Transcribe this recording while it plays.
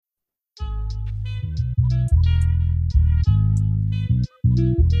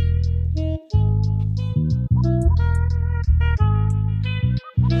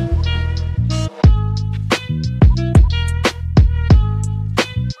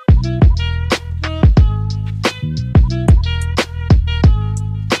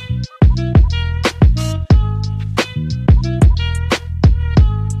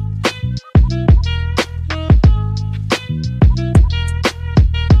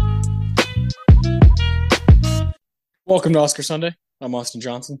Welcome to Oscar Sunday. I'm Austin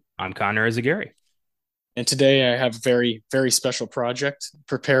Johnson, I'm Connor Ezagari. and today I have a very, very special project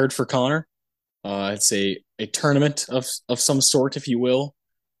prepared for Connor. It's a tournament of some sort, if you will,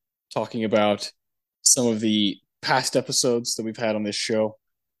 talking about some of the past episodes that we've had on this show,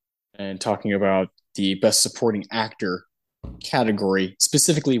 and talking about the best supporting actor category,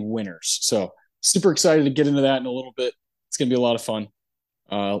 specifically winners. So super excited to get into that in a little bit. It's going to be a lot of fun.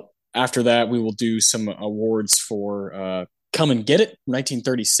 Uh, After that, we will do some awards for Come and Get It,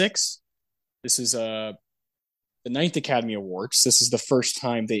 1936. This is the Ninth Academy Awards. This is the first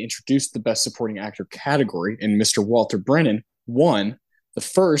time they introduced the Best Supporting Actor category, and Mr. Walter Brennan won the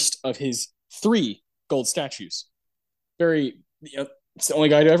first of his three gold statues. Very, it's the only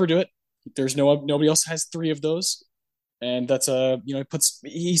guy to ever do it. There's nobody else has three of those, and that's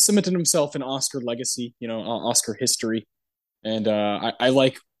he cemented himself in Oscar legacy, Oscar history, and I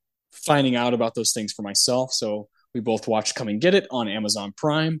like finding out about those things for myself. So we both watched Come and Get It on Amazon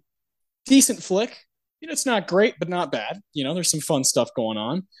Prime. Decent flick. It's not great, but not bad. There's some fun stuff going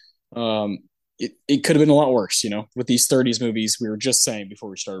on. It could have been a lot worse, with these 30s movies. We were just saying before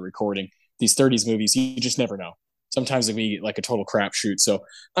we started recording, these 30s movies, you just never know. Sometimes it can be like a total crapshoot. So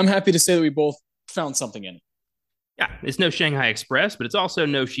I'm happy to say that we both found something in it. Yeah, it's no Shanghai Express, but it's also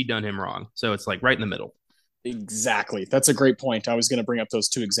no She Done Him Wrong. So it's like right in the middle. Exactly. That's a great point. I was going to bring up those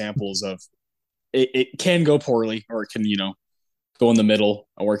two examples of it can go poorly, or it can, go in the middle,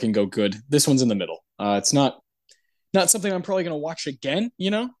 or it can go good. This one's in the middle. It's not something I'm probably going to watch again,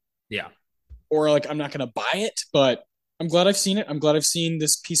 Yeah. or like I'm not going to buy it, but I'm glad I've seen it. I'm glad I've seen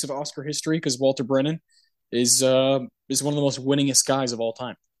this piece of Oscar history because Walter Brennan is one of the most winningest guys of all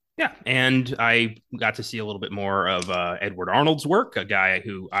time. Yeah. And I got to see a little bit more of Edward Arnold's work, a guy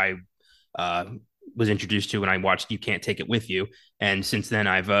who I uh, was introduced to when I watched You Can't Take It With You. And since then,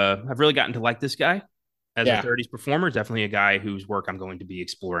 I've really gotten to like this guy as a Yeah, 30s performer. Definitely a guy whose work I'm going to be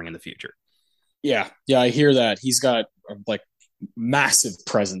exploring in the future. yeah. I hear that he's got like massive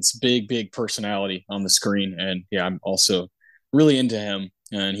presence, big personality on the screen, and yeah, I'm also really into him,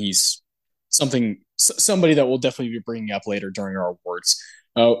 and he's somebody that we'll definitely be bringing up later during our awards.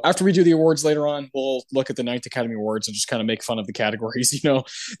 After we do the awards later on, we'll look at the Ninth Academy Awards and just kind of make fun of the categories.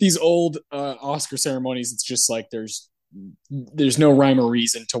 These old Oscar ceremonies. It's just like there's no rhyme or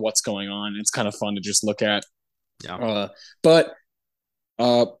reason to what's going on. It's kind of fun to just look at. Yeah. But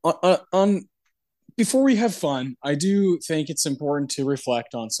on before we have fun, I do think it's important to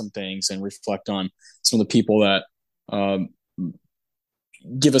reflect on some things and reflect on some of the people that um,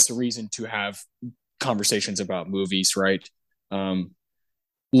 give us a reason to have conversations about movies, right? Um,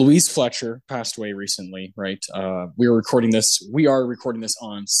 Louise Fletcher passed away recently, right? We are recording this. We are recording this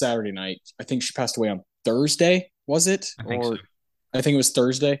on Saturday night. I think she passed away on Thursday. Was it? I think so. Or I think it was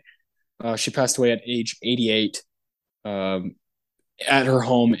Thursday. She passed away at age 88 um, at her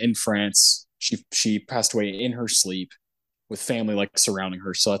home in France. She passed away in her sleep with family like surrounding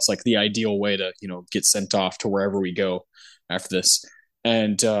her. So that's like the ideal way to get sent off to wherever we go after this.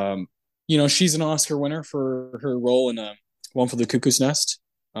 And she's an Oscar winner for her role in One for the Cuckoo's Nest,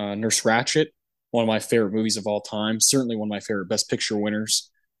 Nurse Ratched, one of my favorite movies of all time. Certainly one of my favorite Best Picture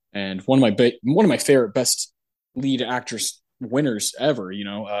winners, and one of my favorite Best Lead Actress winners ever.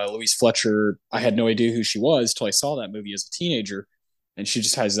 Louise Fletcher. I had no idea who she was till I saw that movie as a teenager, and she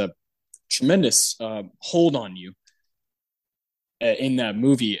just has a tremendous hold on you in that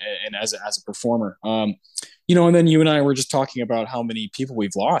movie and as a performer. And then you and I were just talking about how many people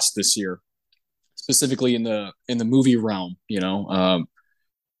we've lost this year, specifically in the movie realm.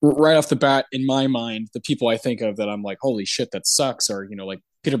 Right off the bat, in my mind, the people I think of that I'm like, holy shit, that sucks, are like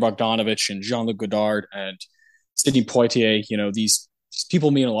Peter Bogdanovich and Jean-Luc Godard and Sidney Poitier. These people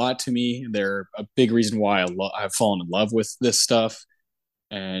mean a lot to me. They're a big reason why I've fallen in love with this stuff,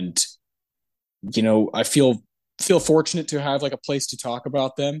 and I feel fortunate to have like a place to talk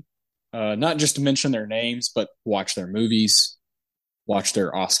about them, not just to mention their names, but watch their movies, watch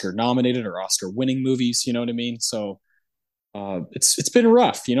their Oscar nominated or Oscar winning movies. You know what I mean? So it's been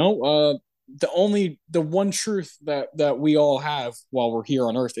rough. The one truth that we all have while we're here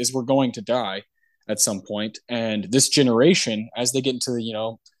on Earth is we're going to die at some point, and this generation, as they get into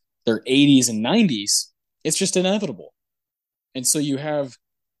their 80s and 90s, it's just inevitable. And so you have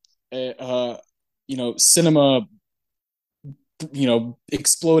cinema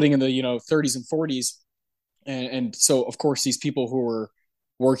exploding in the 30s and 40s, and so of course these people who were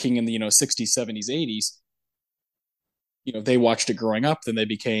working in the 60s, 70s, 80s, they watched it growing up, then they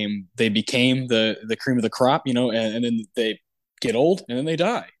became the cream of the crop, and then they get old and then they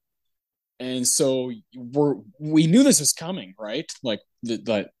die. And so we knew this was coming, right? Like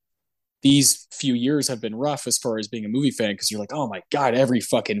that these few years have been rough as far as being a movie fan because you're like, oh my god, every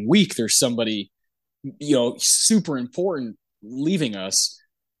fucking week there's somebody, super important leaving us,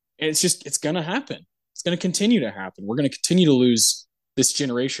 and it's gonna happen. It's gonna continue to happen. We're gonna continue to lose this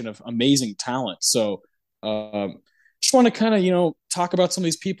generation of amazing talent. So, just want to kind of talk about some of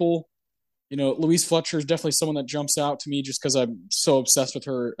these people. Louise Fletcher is definitely someone that jumps out to me just because I'm so obsessed with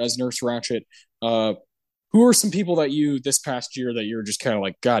her as Nurse Ratched. Uh, who are some people that you this past year that you're just kind of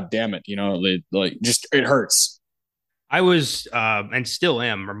like, God damn it, like just it hurts. I was and still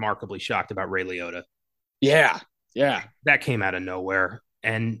am remarkably shocked about Ray Liotta. Yeah, yeah, That came out of nowhere,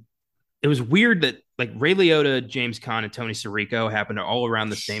 and it was weird that like Ray Liotta, James Caan, and Tony Sirico happened all around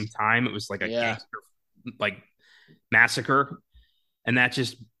the same time. It was like a yeah, gangster like massacre, and that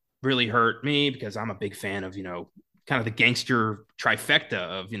just really hurt me because I'm a big fan of kind of the gangster trifecta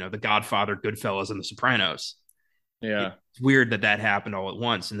of The Godfather, Goodfellas, and The Sopranos. yeah, It's weird that that happened all at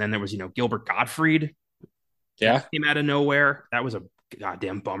once, and then there was Gilbert Gottfried yeah, that came out of nowhere. That was a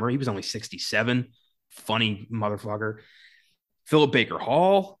goddamn bummer. He was only 67. Funny motherfucker. Philip Baker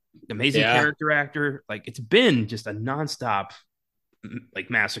Hall, amazing yeah, character actor. Like it's been just a nonstop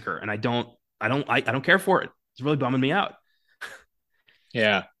like massacre, and I don't care for it. It's really bumming me out.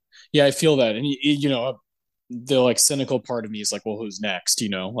 yeah, yeah. I feel that, and the like cynical part of me is like, well, who's next?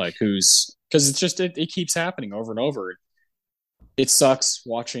 Like who's because it's just it keeps happening over and over. It sucks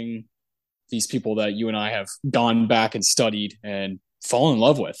watching these people that you and I have gone back and studied and fallen in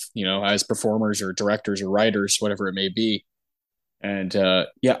love with, as performers or directors or writers, whatever it may be. And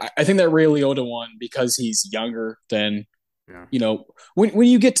yeah, I think that Ray Liotta one because he's younger than Yeah. when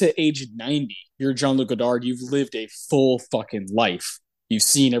you get to age 90, you're Jean-Luc Godard, you've lived a full fucking life. You've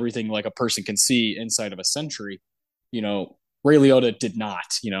seen everything like a person can see inside of a century. Ray Liotta did not,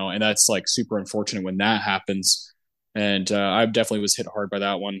 and that's like super unfortunate when that happens. And I definitely was hit hard by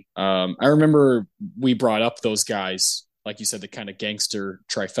that one. I remember we brought up those guys, like you said, the kind of gangster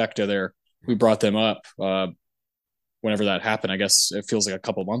trifecta there. We brought them up whenever that happened. I guess it feels like a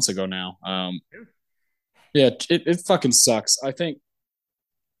couple months ago now. Yeah, it fucking sucks. I think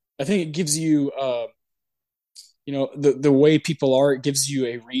it gives you, the way people are. It gives you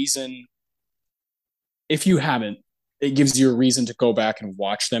a reason. If you haven't, it gives you a reason to go back and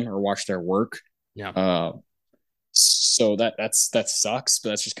watch them or watch their work. Yeah. Uh, so that sucks, but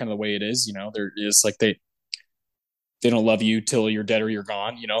that's just kind of the way it is. There is like they don't love you till you're dead or you're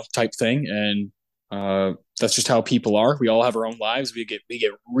gone, type thing, and that's just how people are. We all have our own lives. We get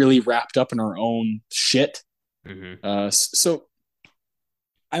really wrapped up in our own shit. Mm-hmm. So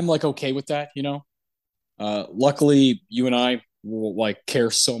I'm like okay with that. Luckily, you and I will like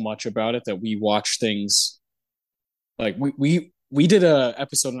care so much about it that we watch things like we did a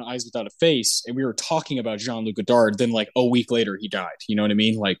episode on Eyes Without a Face, and we were talking about Jean-Luc Godard. Then like a week later, he died. You know what I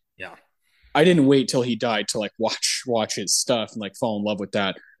mean? Like Yeah. I didn't wait till he died to like watch his stuff and like fall in love with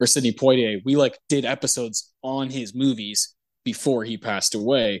that. Or Sidney Poitier, we like did episodes on his movies before he passed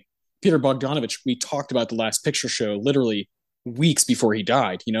away. Peter Bogdanovich, we talked about The Last Picture Show literally weeks before he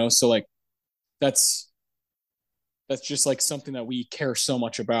died. So like that's that's just like something that we care so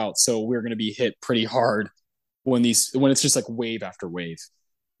much about. So we're going to be hit pretty hard when it's just like wave after wave.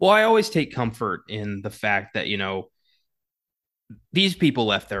 Well, I always take comfort in the fact that, these people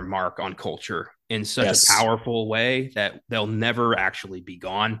left their mark on culture in such a Yes. powerful way that they'll never actually be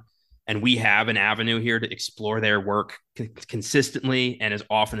gone. And we have an avenue here to explore their work consistently and as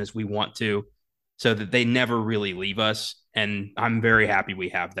often as we want to, so that they never really leave us. And I'm very happy we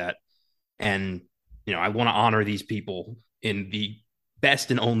have that. And, I want to honor these people in the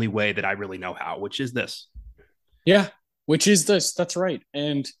best and only way that I really know how, which is this. Yeah. Which is this. That's right.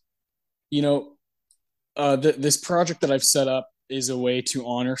 And you know, this project that I've set up is a way to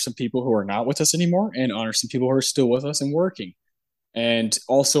honor some people who are not with us anymore and honor some people who are still with us and working. And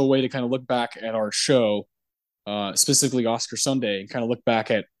also a way to kind of look back at our show, specifically Oscar Sunday, and kind of look back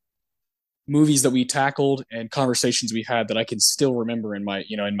at movies that we tackled and conversations we had that I can still remember in my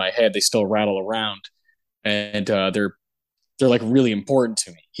head. They still rattle around, and they're like really important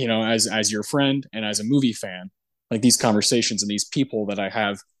to me. As your friend and as a movie fan, like these conversations and these people that I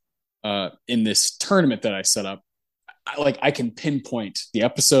have in this tournament that I set up, I can pinpoint the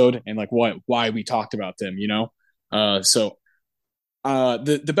episode and like why we talked about them. So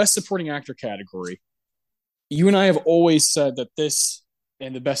the best supporting actor category, you and I have always said that this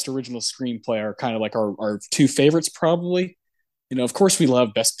and the best original screenplay are kind of like our two favorites, probably. Of course, we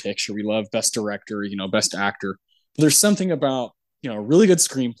love best picture, we love best director, best actor. But there's something about a really good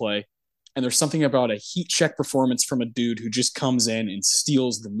screenplay, and there's something about a heat check performance from a dude who just comes in and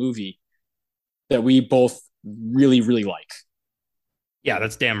steals the movie that we both really, really like. Yeah,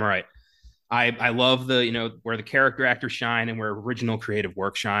 that's damn right. I love the, where the character actors shine and where original creative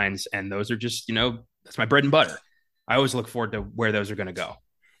work shines. And those are just, that's my bread and butter. I always look forward to where those are going to go.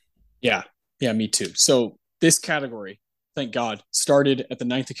 Yeah, yeah, me too. So this category, thank God, started at the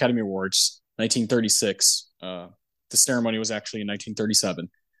Ninth Academy Awards, 1936. The ceremony was actually in 1937.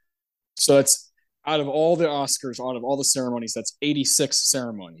 So that's out of all the Oscars, out of all the ceremonies, that's 86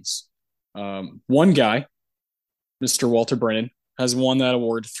 ceremonies. One guy, Mr. Walter Brennan, has won that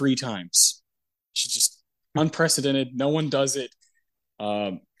award 3 times. It's just unprecedented. No one does it.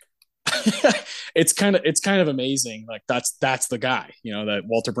 Um, it's kind of amazing. Like that's the guy. That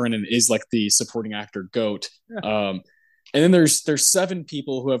Walter Brennan is like the supporting actor goat. Yeah. And then there's 7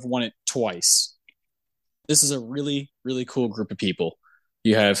 people who have won it twice. This is a really really cool group of people.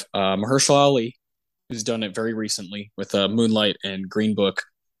 You have Mahershala Ali, who's done it very recently with Moonlight and Green Book.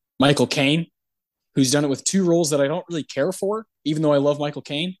 Michael Caine, who's done it with 2 roles that I don't really care for, even though I love Michael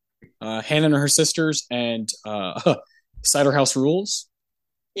Caine. Hannah and Her Sisters and Cider House Rules.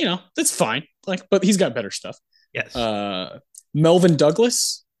 That's fine. Like, but he's got better stuff. Yes. Melvin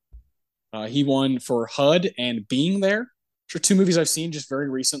Douglas, he won for HUD and Being There, which are 2 movies I've seen just very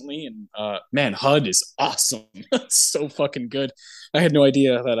recently. And man, HUD is awesome. It's so fucking good. I had no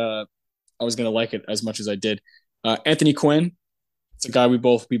idea that I was gonna like it as much as I did. Anthony Quinn, it's a guy we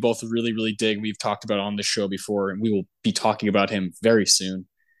both really really dig. We've talked about on this show before, and we will be talking about him very soon.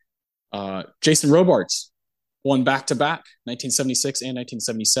 Jason Robards won back to back, 1976 and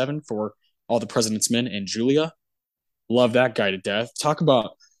 1977 for All the President's Men and Julia. Love that guy to death. Talk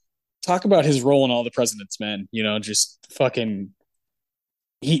about his role in All the President's Men. Just fucking.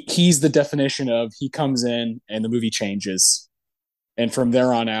 He's the definition of he comes in and the movie changes, and from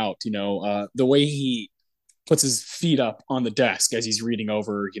there on out, the way he puts his feet up on the desk as he's reading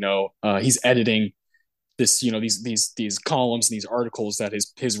over, he's editing this, these columns and these articles that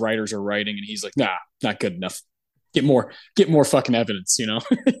his writers are writing, and he's like, nah, not good enough. Get more fucking evidence.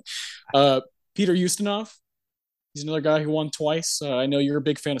 Peter Ustinov, he's another guy who won twice. I know you're a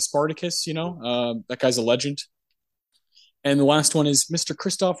big fan of Spartacus. That guy's a legend. And the last one is Mr.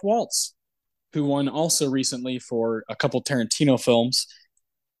 Christoph Waltz, who won also recently for a couple Tarantino films,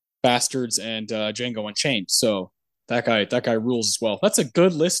 Bastards and Django Unchained. So that guy rules as well. That's a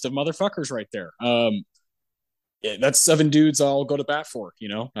good list of motherfuckers right there. Yeah, that's 7 dudes I'll go to bat for.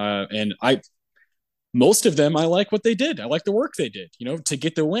 And most of them I like what they did. I like the work they did. To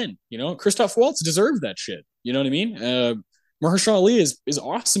get the win. Christoph Waltz deserved that shit. You know what I mean? Mahershala Ali is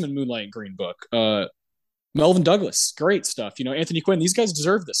awesome in Moonlight and Green Book. Melvin Douglas, great stuff. Anthony Quinn, these guys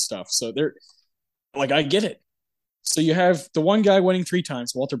deserve this stuff. So they're like, I get it. So you have the one guy winning 3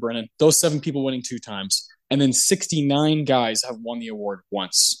 times, Walter Brennan, those 7 people winning 2 times, and then 69 guys have won the award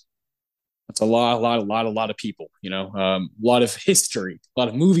once. That's a lot of people, a lot of history, a lot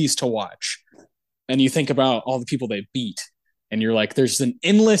of movies to watch. And you think about all the people they beat, and you're like, there's an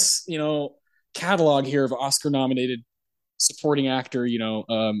endless, catalog here of Oscar nominated supporting actor,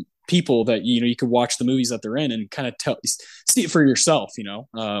 people that you could watch the movies that they're in and kind of see it for yourself.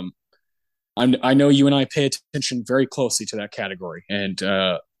 I know you and I pay attention very closely to that category, and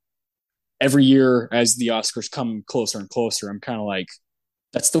every year as the Oscars come closer and closer, I'm kind of like,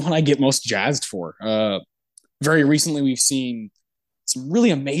 that's the one I get most jazzed for. Very recently, we've seen some really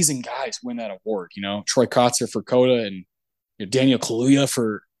amazing guys win that award. Troy Kotzer for Coda, and Daniel Kaluuya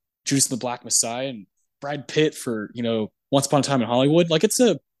for Judas and the Black Messiah, and Brad Pitt for Once Upon a Time in Hollywood. Like, it's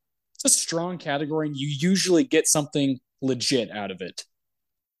a strong category, and you usually get something legit out of it.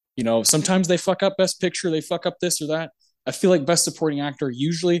 Sometimes they fuck up Best Picture, they fuck up this or that. I feel like Best Supporting Actor,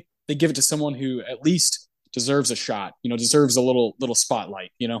 usually they give it to someone who at least deserves a shot, deserves a little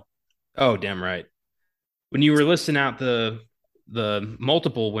spotlight, Oh, damn right. When you were listing out the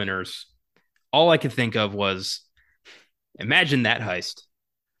multiple winners, all I could think of was, imagine that heist.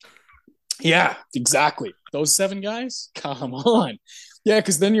 Yeah, exactly. Those 7 guys, come on. Yeah,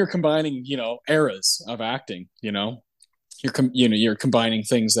 because then you're combining, eras of acting. You're combining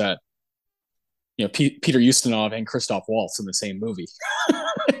things that Peter Ustinov and Christoph Waltz in the same movie.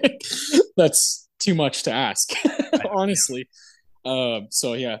 That's too much to ask, honestly.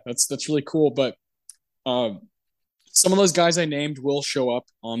 So yeah, that's really cool. But some of those guys I named will show up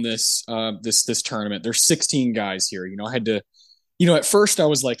on this tournament. There's 16 guys here. I had to, at first I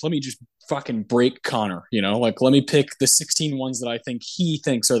was like, let me just fucking break Connor. Like, let me pick the 16 ones that I think he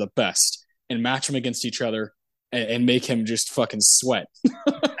thinks are the best and match them against each other and make him just fucking sweat.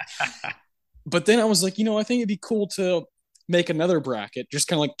 But then I was like, I think it'd be cool to make another bracket, just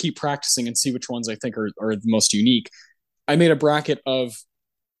kind of like keep practicing and see which ones I think are the most unique. I made a bracket of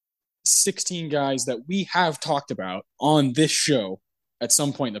 16 guys that we have talked about on this show at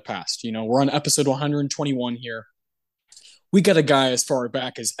some point in the past. We're on episode 121 here. We got a guy as far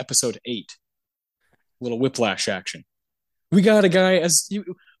back as episode 8, little whiplash action. We got a guy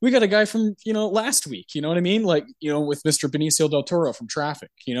we got a guy from last week. You know what I mean? Like with Mr. Benicio del Toro from Traffic.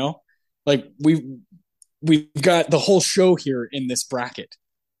 Like we've got the whole show here in this bracket,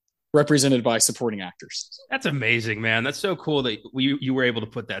 represented by supporting actors. That's amazing, man. That's so cool that you were able to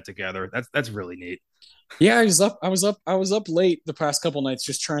put that together. That's really neat. Yeah, I was up late the past couple nights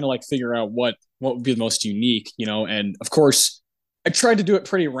just trying to like figure out what would be the most unique, and of course I tried to do it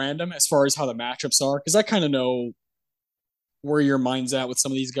pretty random as far as how the matchups are, because I kind of know where your mind's at with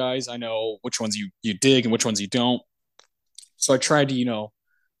some of these guys. I know which ones you dig and which ones you don't. So I tried to,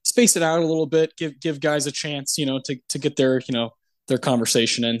 space it out a little bit, give guys a chance, to get their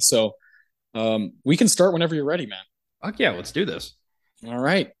conversation in. So we can start whenever you're ready, man. Fuck yeah, let's do this. All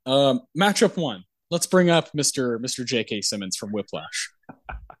right. Matchup 1. Let's bring up Mr. J.K. Simmons from Whiplash.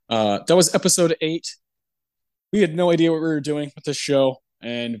 That was episode 8. We had no idea what we were doing with this show,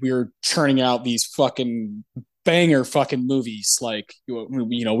 and we were churning out these fucking banger fucking movies. Like,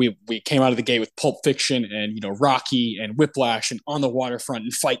 we came out of the gate with Pulp Fiction and, Rocky and Whiplash and On the Waterfront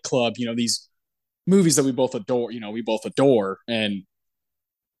and Fight Club, these movies that we both adore. And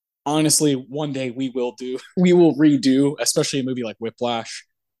honestly, one day we will redo, especially a movie like Whiplash,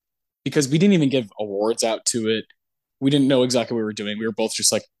 because we didn't even give awards out to it. We didn't know exactly what we were doing. We were both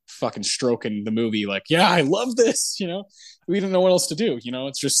just like fucking stroking the movie. Like, yeah, I love this. We didn't know what else to do.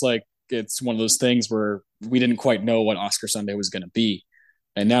 It's just like, it's one of those things where we didn't quite know what Oscar Sunday was going to be.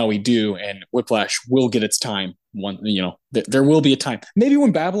 And now we do. And Whiplash will get its time. There will be a time. Maybe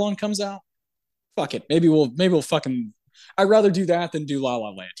when Babylon comes out, fuck it. Maybe we'll fucking, I'd rather do that than do La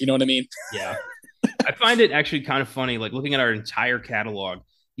La Land. You know what I mean? Yeah. I find it actually kind of funny, like looking at our entire catalog,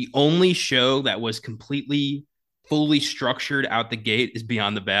 the only show that was completely fully structured out the gate is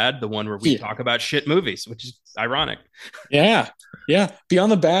Beyond the Bad, the one where we talk about shit movies, which is ironic. Yeah.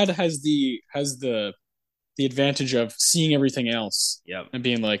 Beyond the Bad has the advantage of seeing everything else. Yep. And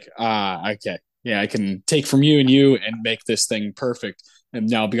being like, okay, yeah, I can take from you and make this thing perfect. And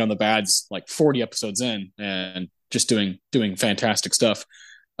now Beyond the Bad's like 40 episodes in and just doing fantastic stuff.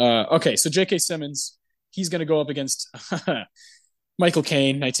 Okay, so J.K. Simmons, he's going to go up against Michael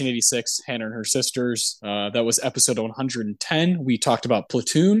Caine, 1986, Hannah and Her Sisters. That was episode 110. We talked about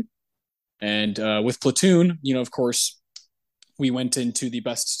Platoon. And with Platoon, of course, we went into the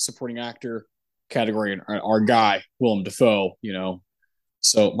best supporting actor category, and our guy, Willem Dafoe,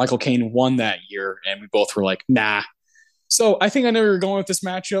 So Michael Caine won that year, and we both were like, nah. So I think I know where you're going with this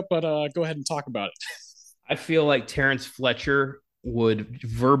matchup, but go ahead and talk about it. I feel like Terrence Fletcher would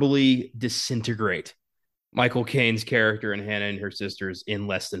verbally disintegrate Michael Caine's character in Hannah and Her Sisters in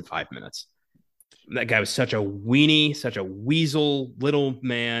less than 5 minutes. That guy was such a weenie, such a weasel little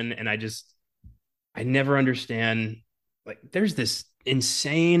man. And I never understand. Like, there's this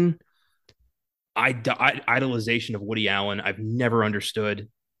insane idolization of Woody Allen I've never understood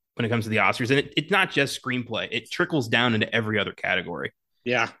when it comes to the Oscars. And it's not just screenplay. It trickles down into every other category.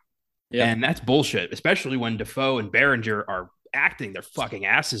 Yeah. And that's bullshit, especially when Dafoe and Berenger are acting their fucking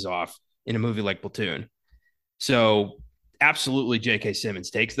asses off in a movie like Platoon. So absolutely J.K.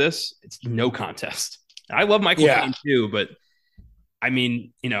 Simmons takes this. It's no contest. I love Michael Caine too, but I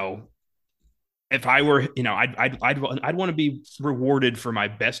mean, if I were, I'd want to be rewarded for my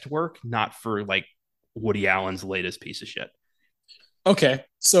best work, not for like Woody Allen's latest piece of shit. Okay.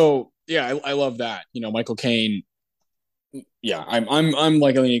 So yeah, I love that. Michael Caine. Yeah, I'm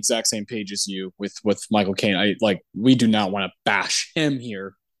like on the exact same page as you with Michael Caine. We do not want to bash him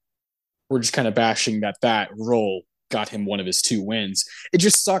here. We're just kind of bashing that role got him one of his 2 wins. It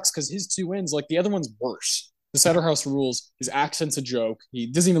just sucks because his 2 wins, like the other one's worse. The Cider House Rules, his accent's a joke. He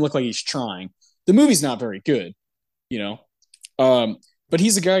doesn't even look like he's trying. The movie's not very good, but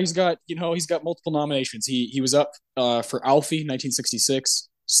he's a guy who's got, he's got multiple nominations. He was up for Alfie, 1966,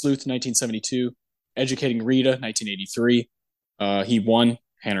 Sleuth, 1972, Educating Rita, 1983. He won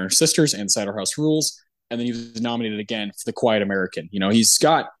Hannah and Her Sisters and Cider House Rules, and then he was nominated again for The Quiet American. He's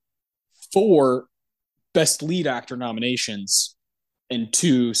got 4 Best Lead Actor nominations and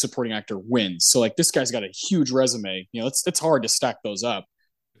 2 Supporting Actor wins. So like this guy's got a huge resume. It's hard to stack those up.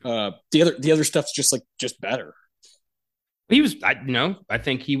 The other stuff's just better. He was, I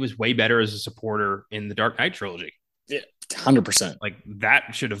think he was way better as a supporter in the Dark Knight trilogy. Yeah, 100%. Like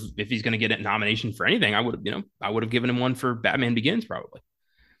that should have, if he's going to get a nomination for anything, I would have given him one for Batman Begins probably.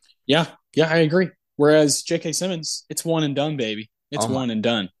 Yeah, I agree. Whereas J.K. Simmons, it's one and done, baby. It's one and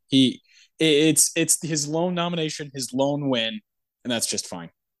done. It's his lone nomination, his lone win, and that's just fine.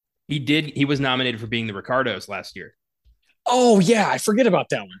 He was nominated for being the Ricardos last year. Oh yeah, I forget about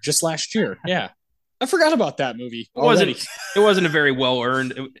that one. Just last year. Yeah. I forgot about that movie It wasn't already. it wasn't a very well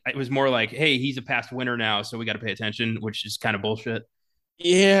earned. It was more like, hey, he's a past winner now, so we got to pay attention, which is kind of bullshit.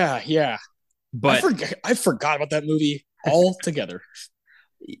 Yeah, yeah. But I forgot about that movie altogether.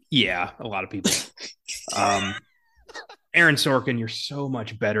 yeah, a lot of people. Um, Aaron Sorkin, you're so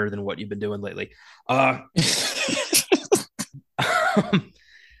much better than what you've been doing lately. Uh,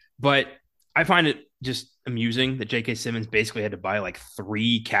 but I find it just amusing that J.K. Simmons basically had to buy like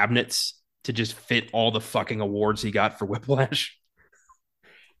 3 cabinets to just fit all the fucking awards he got for Whiplash.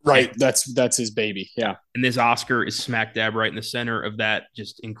 And, Right, that's his baby. Yeah. and this Oscar is smack dab right in the center of that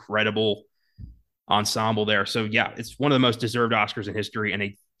just incredible ensemble there. So yeah, it's one of the most deserved Oscars in history and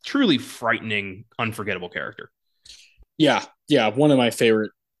a truly frightening, unforgettable character. Yeah, yeah, one of my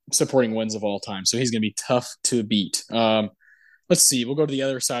favorite supporting wins of all time. So he's going to be tough to beat. Let's see. We'll go to the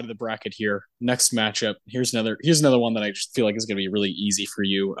other side of the bracket here. Next matchup. Here's another one that I just feel like is going to be really easy for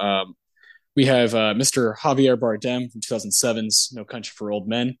you. We have Mr. Javier Bardem from 2007's No Country for Old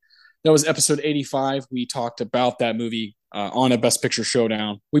Men. That was episode 85. We talked about that movie on a Best Picture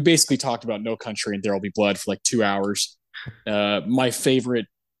showdown. We basically talked about No Country and There Will Be Blood for like 2 hours. My favorite,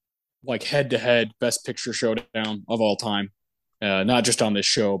 like head to head Best Picture showdown of all time. Not just on this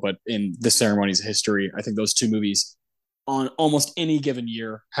show, but in the ceremony's history. I think those two movies on almost any given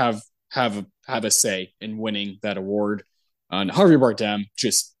year have a say in winning that award. And Harvey Bardem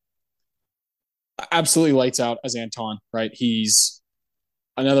just absolutely lights out as Anton, right? He's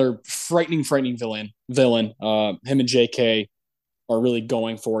another frightening villain. Him and JK are really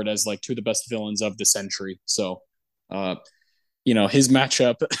going for it as like two of the best villains of the century. So, his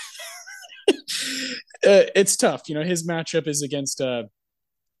matchup, it's tough. His matchup is against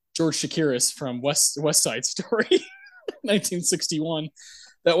George Chakiris from West Side Story, 1961.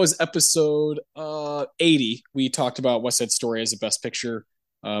 That was episode 80. We talked about West Side Story as a Best Picture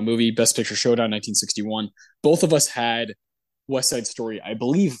movie, Best Picture Showdown, 1961. Both of us had West Side Story, I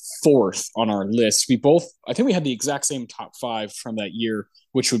believe, fourth on our list. I think we had the exact same top 5 from that year,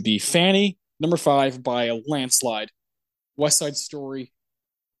 which would be Fanny, number 5 by a landslide, West Side Story,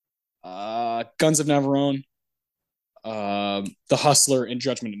 Guns of Navarone, The Hustler, and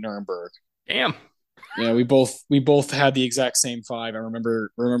Judgment at Nuremberg. Damn. Yeah, we both had the exact same 5. I remember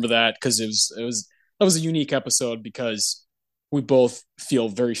that because that was a unique episode because we both feel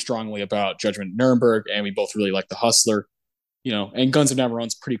very strongly about Judgment at Nuremberg, and we both really like The Hustler. And Guns of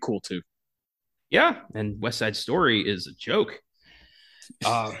Navarone's pretty cool too. Yeah, and West Side Story is a joke.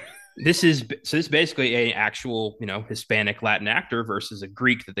 This is basically a actual, Hispanic Latin actor versus a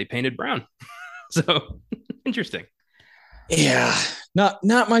Greek that they painted brown. So interesting. Yeah, not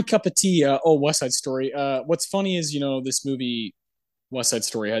my cup of tea. West Side Story. What's funny is this movie, West Side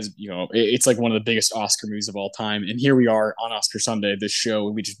Story, has it's like one of the biggest Oscar movies of all time, and here we are on Oscar Sunday. This show,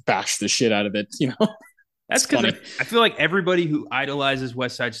 we just bash the shit out of it. That's It's because funny. I feel like everybody who idolizes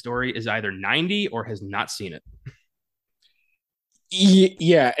West Side Story is either 90 or has not seen it.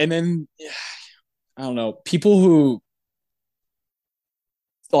 Yeah, and then I don't know, people who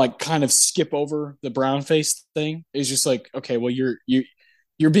like kind of skip over the brown face thing is just like, okay, well you're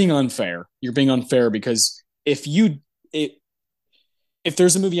being unfair. You're being unfair because if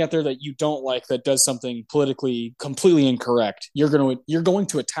there's a movie out there that you don't like that does something politically completely incorrect, you're going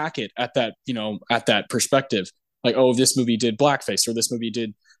to attack it at that perspective. Like, oh, this movie did blackface, or this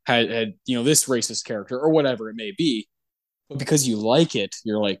movie had this racist character, or whatever it may be. But because you like it,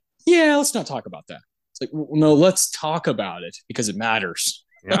 you're like, yeah, let's not talk about that. It's like, no, let's talk about it because it matters.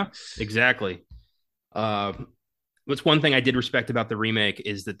 Yeah, exactly. Uh, what's one thing I did respect about the remake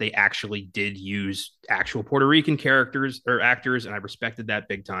is that they actually did use actual Puerto Rican characters or actors, and I respected that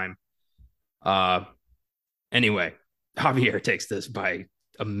big time. Uh, anyway, Javier takes this by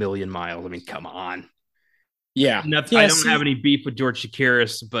a million miles. I mean, come on. Yeah, I yeah. don't have See, any beef with George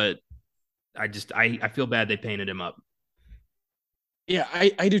Chakiris, but I feel bad they painted him up. yeah,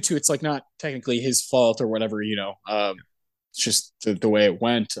 I do too. It's like not technically his fault or whatever. It's just the way it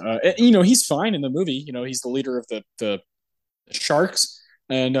went. He's fine in the movie. He's the leader of the Sharks,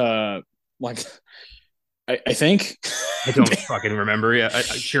 and like I think I don't fucking remember. Yeah,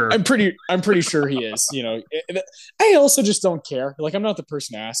 sure. I'm pretty sure he is. I also just don't care. Like, I'm not the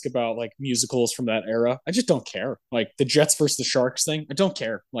person to ask about like musicals from that era. I just don't care. Like the Jets versus the Sharks thing, I don't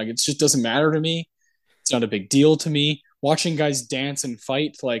care. Like, it just doesn't matter to me. It's not a big deal to me. Watching guys dance and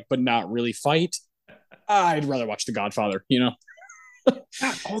fight, like, but not really fight. I'd rather watch The Godfather.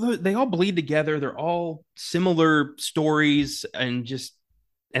 God, although they all bleed together, they're all similar stories, and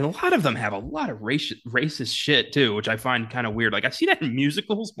a lot of them have a lot of racist shit too, which I find kind of weird. Like I see that in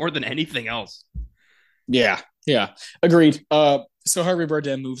musicals more than anything else. Yeah, Yeah, agreed. So Harvey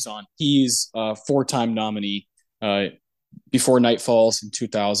Bardem moves on. He's a four-time nominee. Uh, before Night Falls in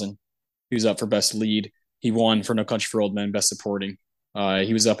 2000, he was up for Best Lead. He won for No Country for Old Men, Best Supporting.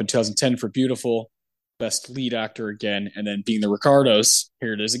 He was up in 2010 for Beautiful, Best Lead Actor again, and then Being the Ricardos.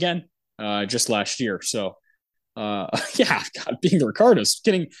 Here it is again, just last year. So, yeah, God, Being the Ricardos,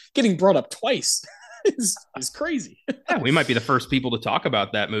 getting brought up twice is crazy. Yeah, we might be the first people to talk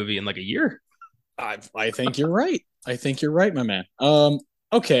about that movie in like a year. I think you're right. I think you're right, my man.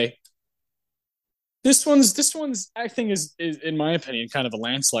 Okay. This one's I think is in my opinion kind of a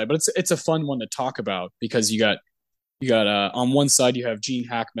landslide, but it's a fun one to talk about because you got on one side you have Gene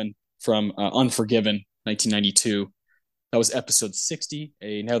Hackman from Unforgiven 1992. That was episode 60,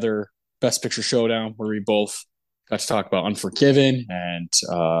 another Best Picture showdown where we both got to talk about Unforgiven and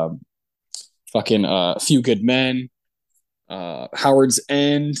fucking A Few Good Men, Howard's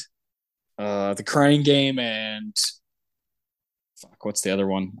End, The Crying Game, and fuck, what's the other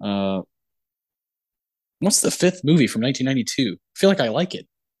one? What's the fifth movie from 1992? I feel like I like it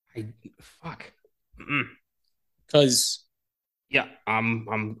I, fuck. Mm. because Yeah,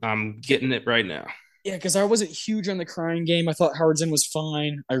 I'm getting it right now. yeah, because I wasn't huge on The Crying Game. I thought Howard's End was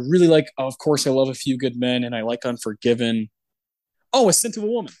fine. I really like, of course, I love A Few Good Men, and I like Unforgiven. Oh, A Scent of a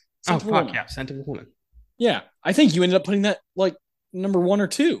Woman. Oh Scent of a fuck Woman. yeah, Scent of a Woman. Yeah, I think you ended up putting that like number one or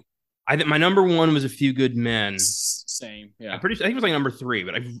two. I think my number one was A Few Good Men. Same. I'm Yeah. pretty sure I think it was like number three,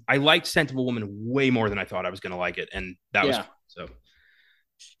 but I liked Scent of a Woman way more than I thought I was going to like it, and that was Yeah. so.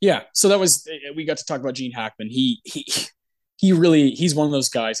 Yeah. So that was we got to talk about Gene Hackman. He's one of those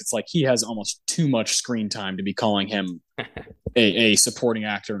guys. It's like he has almost too much screen time to be calling him a supporting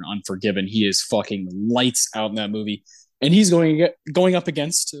actor in Unforgiven. He is fucking lights out in that movie, and he's going up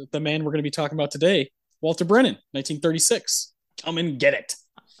against the man we're going to be talking about today, Walter Brennan, 1936. Come and get it.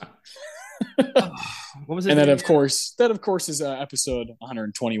 What was it? And that of course is episode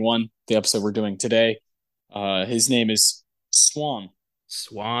 121, the episode we're doing today. His name is Swan.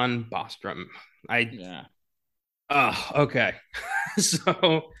 Swan Bostrom. Yeah. Okay.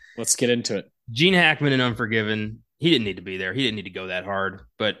 So Let's get into it. Gene Hackman in Unforgiven, he didn't need to be there. He didn't need to go that hard,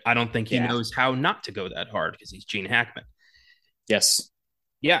 but I don't think he Yeah. knows how not to go that hard because he's Gene Hackman. Yes.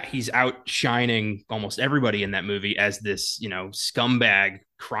 Yeah, he's outshining almost everybody in that movie as this, scumbag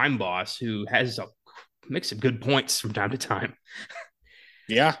crime boss who has a mix of good points from time to time.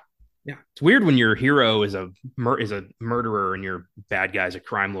 Yeah. Yeah, it's weird when your hero is a murderer and your bad guy's a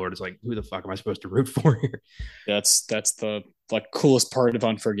crime lord. It's like, who the fuck am I supposed to root for here? That's the like coolest part of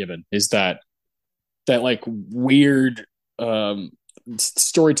Unforgiven is that like weird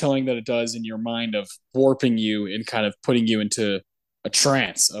storytelling that it does in your mind of warping you and kind of putting you into a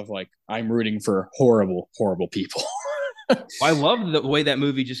trance of like I'm rooting for horrible people. I love the way that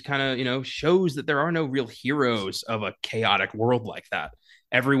movie just kind of, shows that there are no real heroes of a chaotic world like that.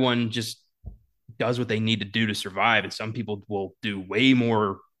 Everyone just does what they need to do to survive. And some people will do way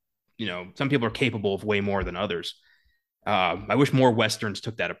more, some people are capable of way more than others. I wish more Westerns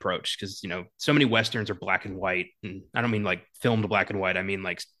took that approach because, so many Westerns are black and white. And I don't mean like filmed black and white. I mean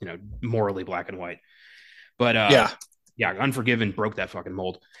like, morally black and white. But yeah, Unforgiven broke that fucking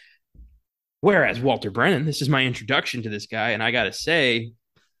mold. Whereas Walter Brennan, this is my introduction to this guy, and I gotta say,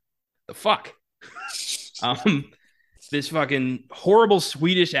 the fuck. Um, this fucking horrible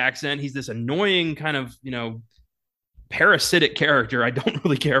Swedish accent. He's this annoying kind of, parasitic character I don't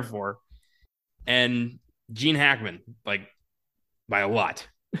really care for. And Gene Hackman, like by a lot,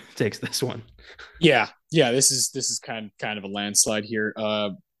 takes this one. Yeah. This is kind of a landslide here.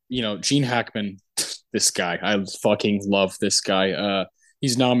 Gene Hackman, this guy, I fucking love this guy.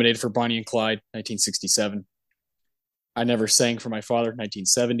 He's nominated for Bonnie and Clyde, 1967. I Never Sang for My Father,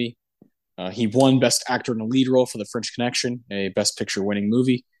 1970. He won Best Actor in a Lead Role for The French Connection, a Best Picture winning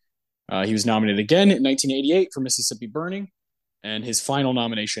movie. He was nominated again in 1988 for Mississippi Burning, and his final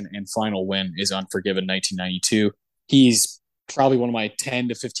nomination and final win is Unforgiven, 1992. He's probably one of my 10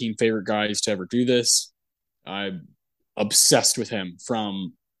 to 15 favorite guys to ever do this. I'm obsessed with him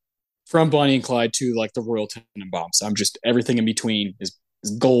from Bonnie and Clyde to like the Royal Tenenbaums. I'm just everything in between is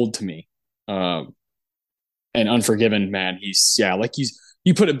gold to me. And Unforgiven, man,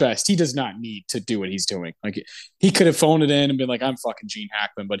 you put it best. He does not need to do what he's doing. Like he could have phoned it in and been like, I'm fucking Gene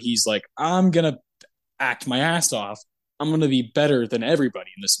Hackman, but he's like, I'm gonna act my ass off. I'm gonna be better than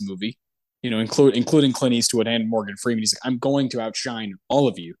everybody in this movie. Including Clint Eastwood and Morgan Freeman. He's like, I'm going to outshine all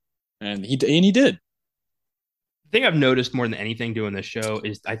of you. And he did. The thing I've noticed more than anything doing this show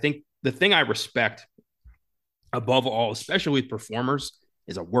is I think the thing I respect above all, especially with performers,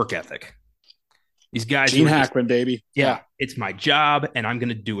 is a work ethic. These guys, Gene Hackman, baby. Yeah, it's my job, and I'm going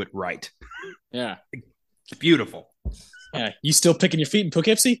to do it right. Yeah, It's beautiful. Yeah, you still picking your feet in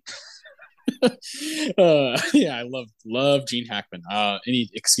Poughkeepsie? Yeah, I love Gene Hackman. Any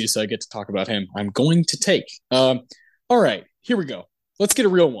excuse I get to talk about him, I'm going to take. All right, here we go. Let's get a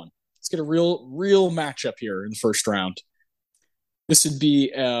real one. Let's get a real matchup here in the first round. This would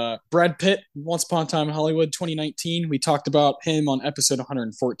be Brad Pitt, Once Upon a Time in Hollywood, 2019. We talked about him on episode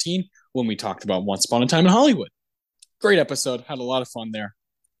 114 when we talked about Once Upon a Time in Hollywood. Great episode. Had a lot of fun there.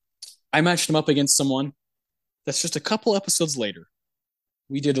 I matched him up against someone that's just a couple episodes later.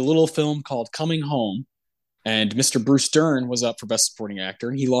 We did a little film called Coming Home, and Mr. Bruce Dern was up for Best Supporting Actor,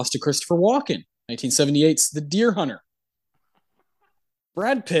 and he lost to Christopher Walken, 1978's The Deer Hunter.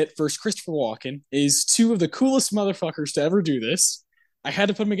 Brad Pitt versus Christopher Walken is two of the coolest motherfuckers to ever do this. I had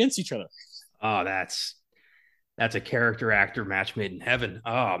to put them against each other. Oh, that's a character actor match made in heaven.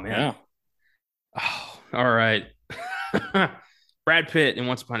 Oh man. Yeah. Oh, all right. Brad Pitt in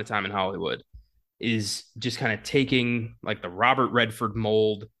Once Upon a Time in Hollywood is just kind of taking like the Robert Redford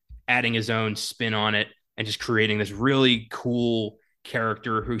mold, adding his own spin on it, and just creating this really cool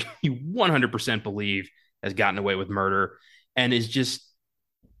character who you 100% believe has gotten away with murder and is just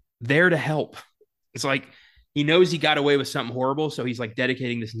there to help. It's like he knows he got away with something horrible, so he's like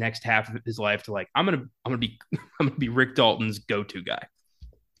dedicating this next half of his life to like I'm gonna be Rick Dalton's go-to guy.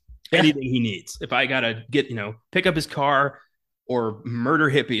 Yeah. Anything he needs. If I gotta get pick up his car or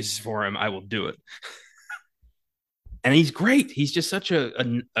murder hippies for him, I will do it. And he's great. He's just such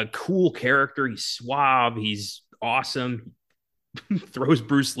a cool character. He's suave. He's awesome. Throws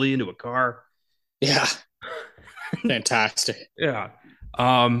Bruce Lee into a car. Yeah. Fantastic. Yeah.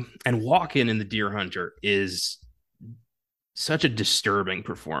 And Walken in The Deer Hunter is such a disturbing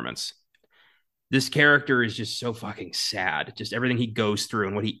performance. This character is just so fucking sad. Just everything he goes through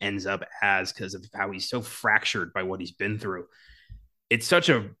and what he ends up as because of how he's so fractured by what he's been through. It's such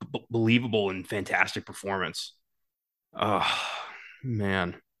a believable and fantastic performance. Oh,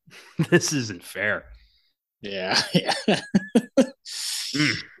 man. This isn't fair. Yeah. Yeah.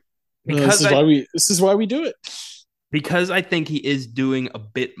 Because this is why we do it. Because I think he is doing a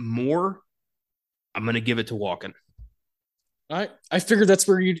bit more, I'm going to give it to Walken. I figured that's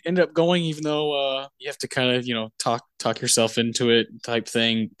where you'd end up going, even though you have to kind of talk yourself into it type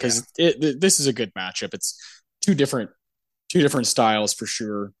thing because this is a good matchup. It's two different styles for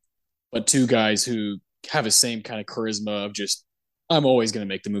sure, but two guys who have the same kind of charisma of just I'm always going to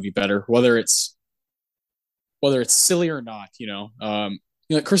make the movie better, whether it's silly or not.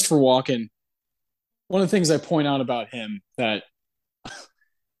 Christopher Walken. One of the things I point out about him that's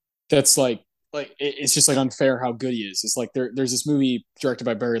like it's just like unfair how good he is. It's like there's this movie directed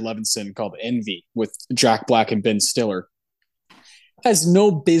by Barry Levinson called Envy with Jack Black and Ben Stiller. It has no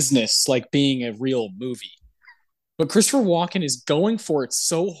business like being a real movie. But Christopher Walken is going for it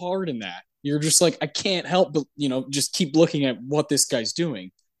so hard in that. You're just like, I can't help but, just keep looking at what this guy's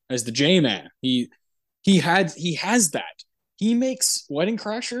doing as the J-Man. He has that. He makes Wedding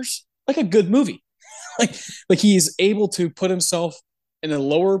Crashers like a good movie. like he's able to put himself in a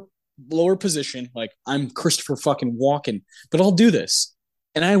lower position. Like I'm Christopher fucking Walken, but I'll do this,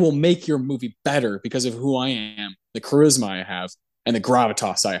 and I will make your movie better because of who I am, the charisma I have, and the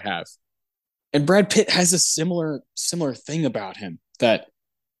gravitas I have. And Brad Pitt has a similar thing about him that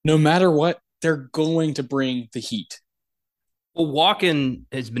no matter what, they're going to bring the heat. Well, Walken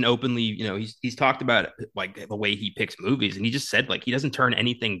has been openly, he's talked about like the way he picks movies, and he just said like he doesn't turn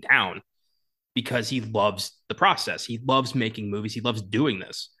anything down because he loves the process. He loves making movies. He loves doing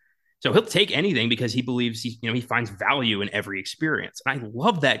this. So he'll take anything because he believes he finds value in every experience. And I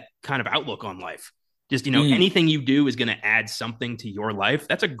love that kind of outlook on life. Just, anything you do is going to add something to your life.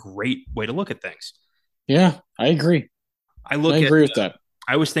 That's a great way to look at things. Yeah, I agree. I agree with that.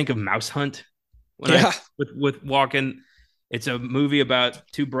 I always think of Mouse Hunt with Walken. It's a movie about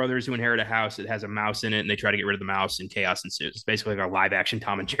two brothers who inherit a house that has a mouse in it, and they try to get rid of the mouse, and chaos ensues. It's basically like a live action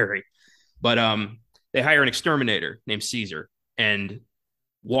Tom and Jerry. But they hire an exterminator named Caesar, and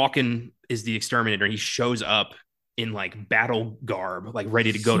Walken is the exterminator, and he shows up in like battle garb, like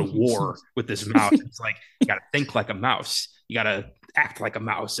ready to go to war with this mouse. It's like, you got to think like a mouse. You got to act like a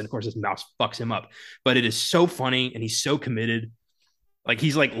mouse. And of course, this mouse fucks him up. But it is so funny, and he's so committed. Like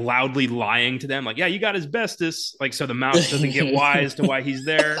he's like loudly lying to them, like, yeah, you got asbestos. Like, so the mouse doesn't get wise to why he's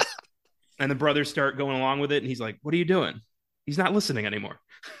there. And the brothers start going along with it. And he's like, what are you doing? He's not listening anymore.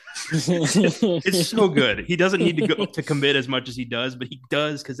 It's so good. He doesn't need to go to commit as much as he does, but he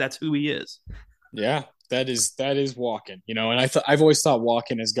does because that's who he is. Yeah, that is Walken, and I've always thought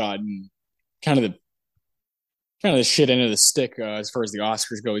Walken has gotten kind of the shit end of the stick as far as the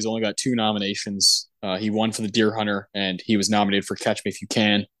Oscars go. He's only got 2 nominations. He won for The Deer Hunter, and he was nominated for Catch Me If You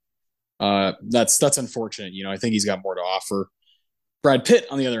Can. That's unfortunate. I think he's got more to offer. Brad Pitt,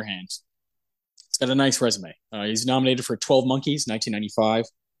 on the other hand, he's got a nice resume. He's nominated for 12 Monkeys, 1995,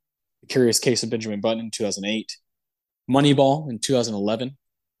 The Curious Case of Benjamin Button, 2008, Moneyball in 2011.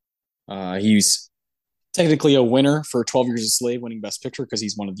 He's technically a winner for 12 Years a Slave, winning Best Picture because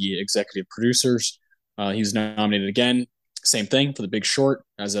he's one of the executive producers. He was nominated again, same thing, for The Big Short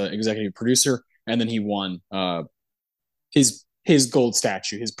as an executive producer, and then he won his gold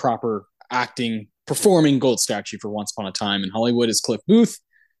statue, his proper acting, performing gold statue for Once Upon a Time in Hollywood is Cliff Booth,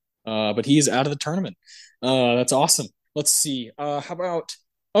 but he is out of the tournament. That's awesome. Let's see. How about,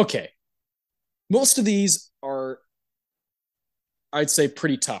 okay, most of these are, I'd say,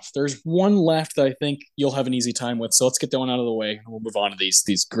 pretty tough. There's one left that I think you'll have an easy time with. So let's get that one out of the way, and we'll move on to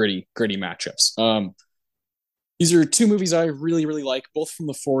these gritty matchups. These are two movies I really really like, both from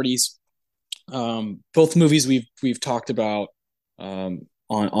the '40s. Both movies we've talked about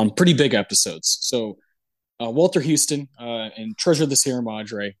on pretty big episodes. So Walter Houston and Treasure of the Sierra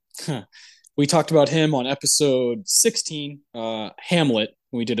Madre. We talked about him on episode 16, Hamlet.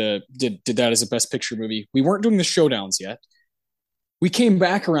 We did that as a Best Picture movie. We weren't doing the showdowns yet. We came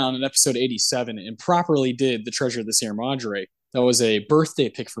back around in episode 87 and properly did The Treasure of the Sierra Madre. That was a birthday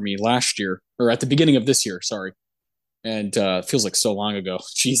pick for me last year, or at the beginning of this year, sorry. And it feels like so long ago.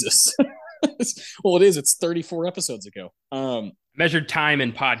 Jesus. Well, it is. It's 34 episodes ago. Measured time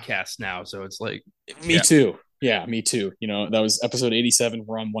in podcasts now, so it's like me too. Yeah, me too. That was episode 87.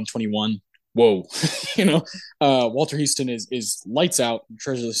 We're on 121. Whoa. Walter Houston is lights out.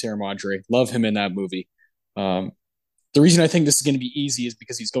 Treasure of the Sierra Madre. Love him in that movie. The reason I think this is going to be easy is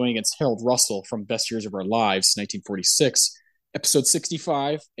because he's going against Harold Russell from Best Years of Our Lives, 1946, episode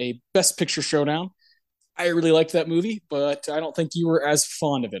 65, a Best Picture showdown. I really liked that movie, but I don't think you were as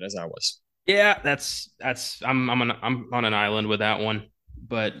fond of it as I was. Yeah, that's I'm on an island with that one,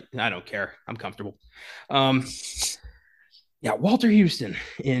 but I don't care. I'm comfortable. Yeah, Walter Houston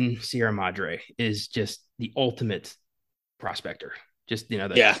in Sierra Madre is just the ultimate prospector. Just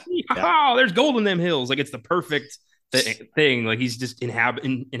oh, there's gold in them hills. Like it's the perfect thing. Like he's just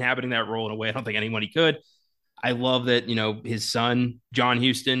inhabiting that role in a way I don't think anyone could. I love that his son John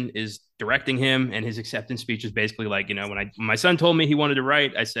Huston is directing him, and his acceptance speech is basically like, when my son told me he wanted to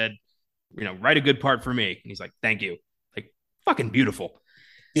write, I said, write a good part for me, and he's like, thank you. Like fucking beautiful.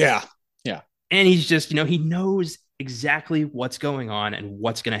 Yeah. And he's just he knows exactly what's going on and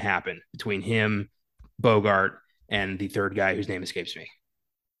what's going to happen between him, Bogart, and the third guy whose name escapes me.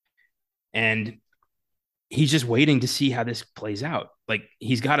 And he's just waiting to see how this plays out. Like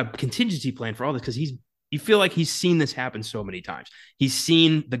he's got a contingency plan for all this because you feel like he's seen this happen so many times. He's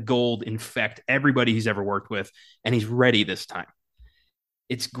seen the gold infect everybody he's ever worked with, and he's ready this time.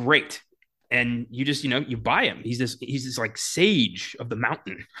 It's great. And you just, you buy him. He's this like sage of the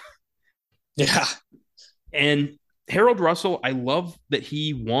mountain. Yeah. And Harold Russell, I love that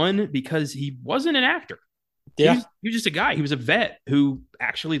he won because he wasn't an actor. Yeah. He was just a guy. He was a vet who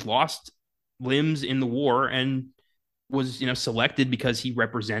actually lost limbs in the war and was, selected because he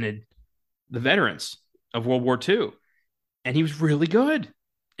represented the veterans of World War II. And he was really good.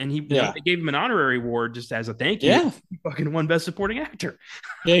 And they gave him an honorary award just as a thank you. Yeah. He fucking won Best Supporting Actor.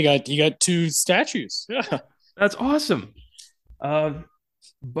 Yeah, you got two statues. Yeah. That's awesome.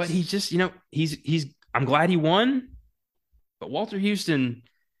 But he's just, I'm glad he won. But Walter Houston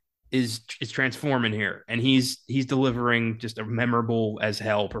is transforming here, and he's delivering just a memorable as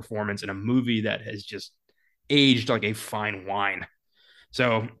hell performance in a movie that has just aged like a fine wine.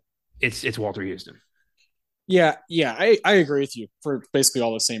 So it's Walter Houston. Yeah, I agree with you for basically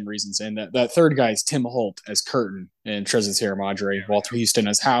all the same reasons. And that third guy is Tim Holt as Curtin in Treasure of the Sierra Madre, Walter Houston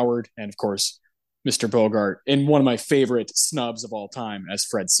as Howard, and of course Mr. Bogart in one of my favorite snubs of all time as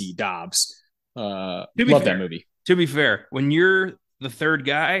Fred C. Dobbs. Love that movie. To be fair, when you're the third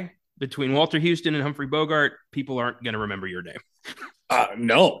guy between Walter Houston and Humphrey Bogart, people aren't going to remember your name.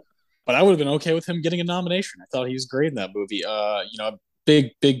 No, but I would have been okay with him getting a nomination. I thought he was great in that movie.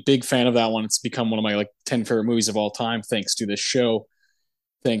 Big fan of that one. It's become one of my 10 favorite movies of all time, thanks to this show,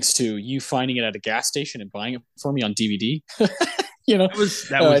 thanks to you finding it at a gas station and buying it for me on DVD. That was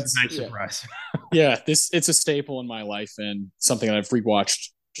a nice surprise. Yeah, it's a staple in my life and something that I've rewatched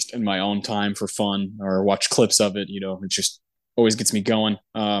just in my own time for fun or watch clips of it. It just always gets me going.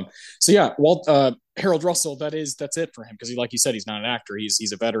 So yeah, Harold Russell, that's it for him because like you said, he's not an actor.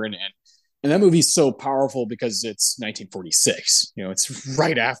 He's a veteran, and that movie's so powerful because it's 1946. It's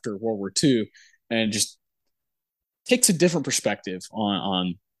right after World War II, and just takes a different perspective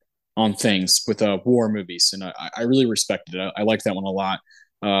on things with war movies, and I really respected it. I like that one a lot.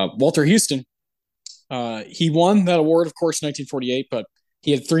 Walter Houston, he won that award, of course, 1948, but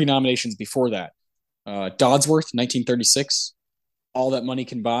He had three nominations before that: Dodsworth, 1936, All That Money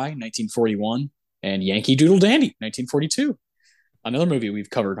Can Buy, 1941, and Yankee Doodle Dandy, 1942. Another movie we've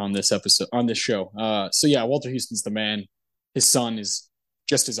covered on this episode on this show. So yeah, Walter Houston's the man. His son is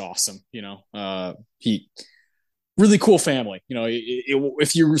just as awesome. He really cool family.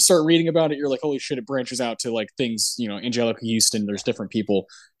 If you start reading about it, you're like, holy shit! It branches out to like things. Angelica Houston. There's different people.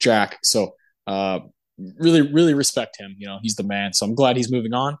 Jack. So really, really respect him. He's the man. So I'm glad he's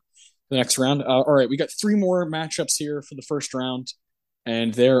moving on to the next round. All right, we got three more matchups here for the first round,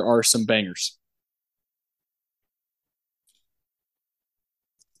 and there are some bangers.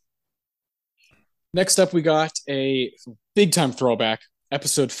 Next up, we got a big time throwback,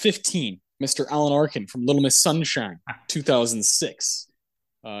 episode 15, Mr. Alan Arkin from Little Miss Sunshine, 2006.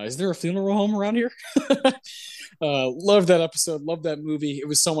 Is there a funeral home around here? Love that episode. Love that movie. It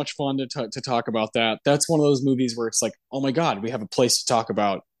was so much fun to talk about that. That's one of those movies where it's like, oh my God, we have a place to talk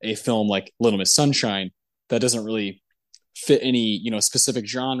about a film like Little Miss Sunshine that doesn't really fit any specific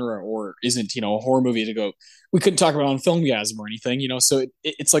genre or isn't a horror movie to go. We couldn't talk about it on Filmgasm or anything. So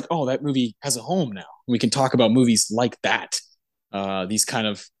it's like, oh, that movie has a home now. We can talk about movies like that. These kind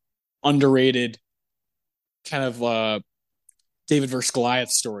of underrated kind of David versus Goliath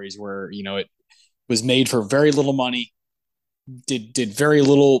stories where it was made for very little money, did very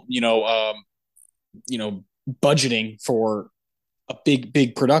little budgeting for a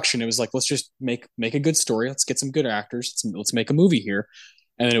big production. It was like, let's just make a good story. Let's get some good actors. Let's make a movie here.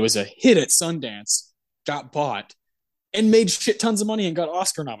 And then it was a hit at Sundance, got bought, and made shit tons of money and got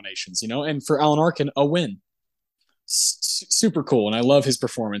Oscar nominations. And for Alan Arkin, a win. Super cool, and I love his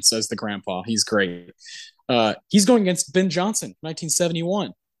performance as the grandpa. He's great. He's going against Ben Johnson,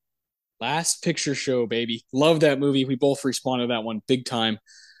 1971. Last Picture Show, baby. Love that movie. We both responded to that one big time.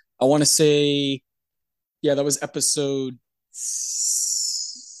 I want to say, yeah, that was episode.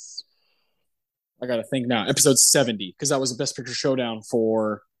 I got to think now. Episode 70, because that was the Best Picture Showdown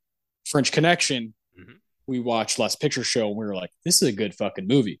for French Connection. Mm-hmm. We watched Last Picture Show, and we were like, this is a good fucking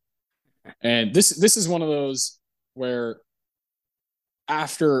movie. And this is one of those where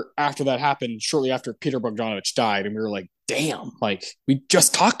after that happened, shortly after Peter Bogdanovich died, and we were like, damn, like we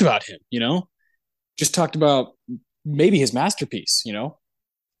just talked about him, just talked about maybe his masterpiece,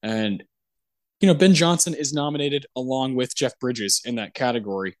 and Ben Johnson is nominated along with Jeff Bridges in that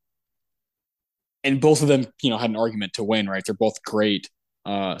category, and both of them had an argument to win, right? They're both great.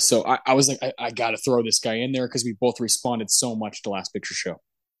 So I was like, I got to throw this guy in there because we both responded so much to Last Picture Show.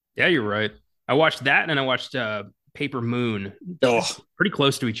 Yeah, you're right. I watched that, and I watched Paper Moon. Oh, pretty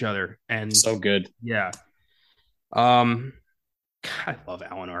close to each other, and so good. Yeah. God, I love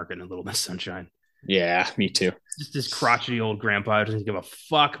Alan Arkin and Little Miss Sunshine. Yeah, me too. Just this crotchety old grandpa who doesn't give a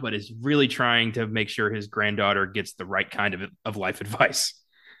fuck, but is really trying to make sure his granddaughter gets the right kind of life advice.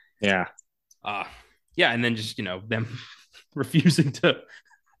 Yeah. Yeah, and then just them refusing to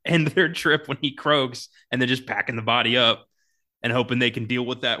end their trip when he croaks, and then just packing the body up and hoping they can deal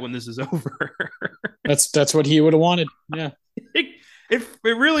with that when this is over. That's what he would have wanted. Yeah. It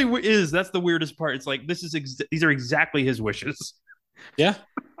really is. That's the weirdest part. It's like these are exactly his wishes. Yeah.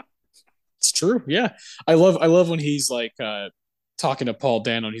 It's true. Yeah. I love when he's like talking to Paul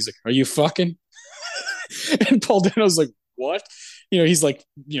Dano and he's like, "Are you fucking?" And Paul Dano's like, "What?" He's like,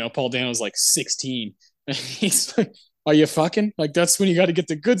 Paul Dano's like 16. And he's like, "Are you fucking?" Like that's when you got to get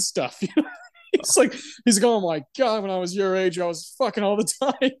the good stuff. He's like, he's going, "Oh my God, when I was your age, I was fucking all the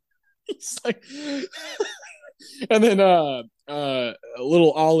time." He's like, and then a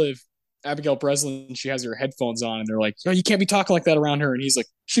little Olive, Abigail Breslin, she has her headphones on, and they're like, "No, you can't be talking like that around her." And he's like,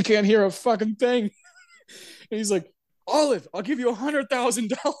 "She can't hear a fucking thing." And he's like, "Olive, I'll give you $100,000."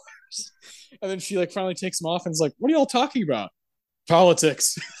 And then she like finally takes him off and is like, "What are y'all talking about?"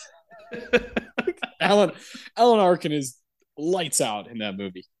 Politics. Alan Arkin is lights out in that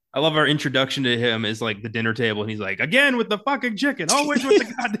movie. I love our introduction to him is like the dinner table, and he's like, "Again with the fucking chicken, always with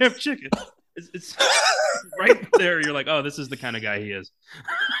the goddamn chicken." It's right there. You're like, oh, this is the kind of guy he is.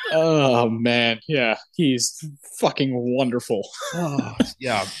 Oh man, yeah, he's fucking wonderful. Oh,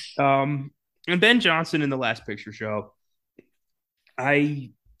 yeah. And Ben Johnson in the Last Picture Show,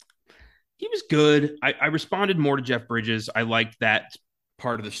 he was good. I responded more to Jeff Bridges. I liked that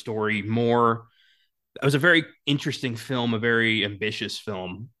part of the story more. It was a very interesting film, a very ambitious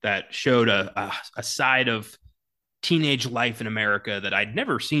film that showed a side of teenage life in America that I'd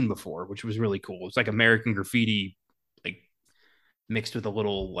never seen before, which was really cool. It's like American Graffiti, like mixed with a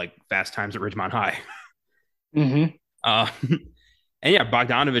little like Fast Times at Ridgemont High. Mm-hmm. And yeah,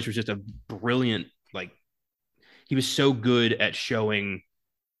 Bogdanovich was just a brilliant, like he was so good at showing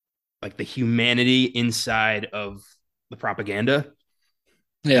like the humanity inside of the propaganda.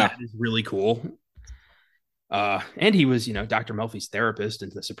 and Yeah. that is really cool. And he was, Dr. Melfi's therapist in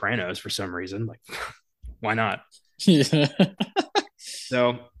The Sopranos for some reason. Like, why not? Yeah.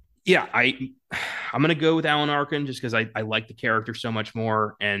 So, yeah, I'm gonna go with Alan Arkin just because I like the character so much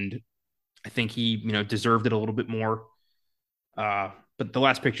more, and I think he, deserved it a little bit more. But The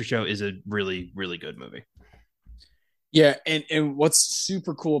Last Picture Show is a really, really good movie. Yeah, and what's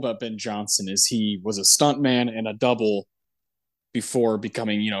super cool about Ben Johnson is he was a stuntman and a double before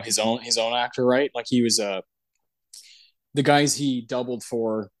becoming, his own actor, right? Like he was the guys he doubled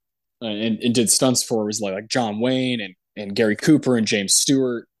for and did stunts for was like John Wayne and Gary Cooper and James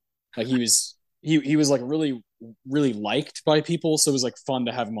Stewart. Like he was like really really liked by people, so it was like fun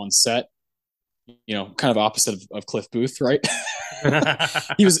to have him on set. Kind of opposite of Cliff Booth, right?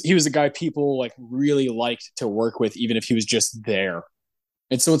 he was a guy people like really liked to work with, even if he was just there.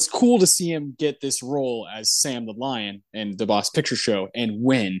 And so it's cool to see him get this role as Sam the Lion in the Boss Picture Show and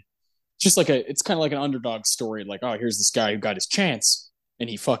win. Just like it's kind of like an underdog story. Like, oh, here's this guy who got his chance and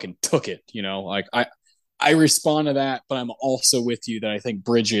he fucking took it. Like I respond to that, but I'm also with you that I think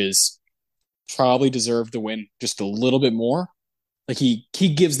Bridges probably deserved the win just a little bit more. Like he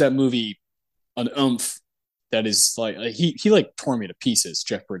gives that movie an oomph that is like he like tore me to pieces,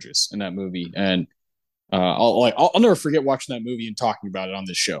 Jeff Bridges, in that movie, and I'll never forget watching that movie and talking about it on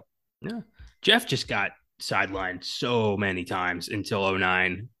this show. Yeah. Jeff just got sidelined so many times until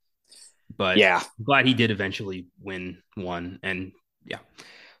 '09, but Yeah. I'm glad he did eventually win one. And yeah,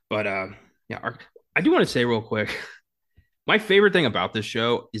 but yeah, I do want to say real quick, my favorite thing about this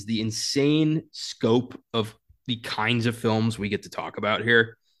show is the insane scope of the kinds of films we get to talk about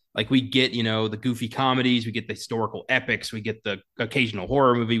here. Like we get, the goofy comedies, we get the historical epics, we get the occasional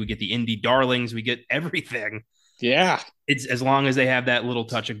horror movie, we get the indie darlings, we get everything. Yeah. It's as long as they have that little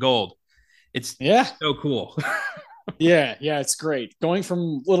touch of gold. It's Yeah. so cool. Yeah. Yeah. It's great. Going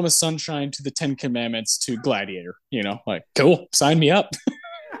from Little Miss Sunshine to the Ten Commandments to Gladiator, like, cool. Sign me up.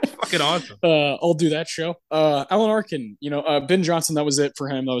 Fucking awesome. I'll do that show. Alan Arkin, Ben Johnson, that was it for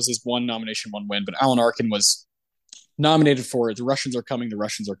him. That was his one nomination, one win. But Alan Arkin was nominated for The Russians Are Coming,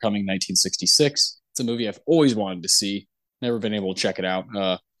 1966. It's a movie I've always wanted to see. Never been able to check it out.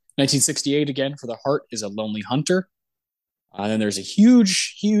 1968 again for The Heart is a Lonely Hunter. And then there's a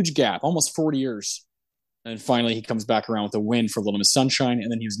huge, huge gap, almost 40 years. And finally, he comes back around with a win for Little Miss Sunshine,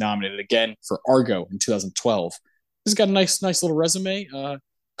 and then he was nominated again for Argo in 2012. He's got a nice little resume.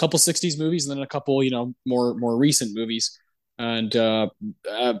 Couple 60s movies, and then a couple, more recent movies. And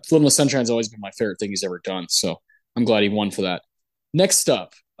Little Miss Sunshine's always been my favorite thing he's ever done. So I'm glad he won for that. Next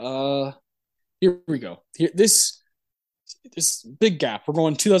up, here we go. This big gap. We're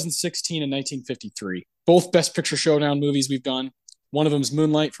going 2016 and 1953. Both Best Picture Showdown movies we've done. One of them is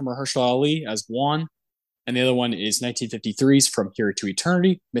Moonlight from Mahershala Ali as Juan, and the other one is 1953's From Here to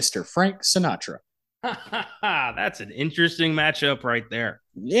Eternity, Mr. Frank Sinatra. That's an interesting matchup right there.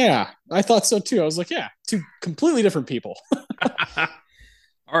 Yeah, I thought so too. I was like, yeah, two completely different people.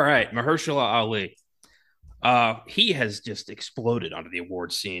 All right, Mahershala Ali. He has just exploded onto the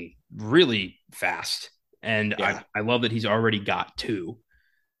award scene really fast. And Yeah. I love that he's already got two.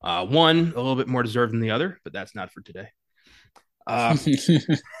 One a little bit more deserved than the other, but that's not for today. I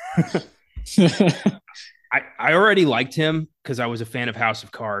already liked him because I was a fan of House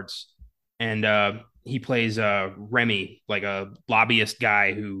of Cards. And he plays Remy, like a lobbyist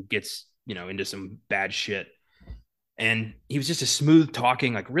guy who gets, into some bad shit. And he was just a smooth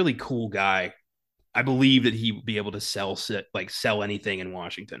talking, like really cool guy. I believe that he would be able to sell anything in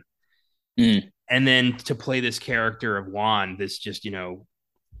Washington. Mm. And then to play this character of Juan, this just,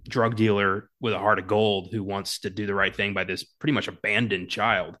 drug dealer with a heart of gold who wants to do the right thing by this pretty much abandoned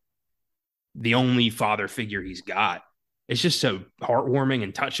child, the only father figure he's got. It's just so heartwarming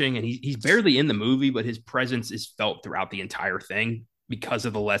and touching. And he's barely in the movie, but his presence is felt throughout the entire thing because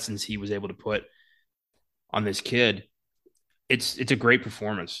of the lessons he was able to put on this kid. It's a great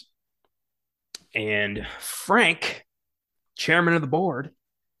performance. And Frank, chairman of the board,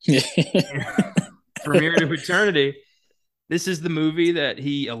 From Here to Eternity, this is the movie that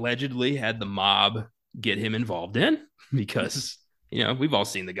he allegedly had the mob get him involved in because, we've all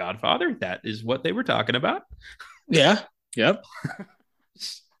seen The Godfather. That is what they were talking about. Yeah. Yep.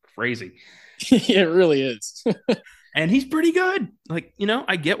 It's crazy. It really is. And he's pretty good. Like,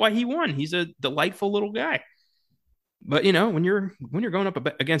 I get why he won. He's a delightful little guy. But, when you're going up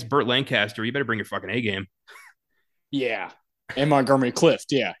against Burt Lancaster, you better bring your fucking A game. Yeah. And Montgomery Clift.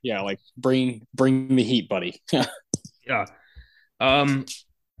 Yeah. Yeah. Like bring the heat, buddy. Yeah. I'm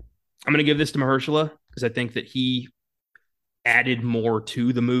going to give this to Mahershala because I think that he added more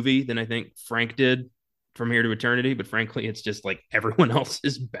to the movie than I think Frank did. From Here to Eternity, but frankly, it's just like everyone else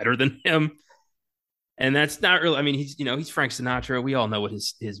is better than him. And that's not really, I mean, he's Frank Sinatra. We all know what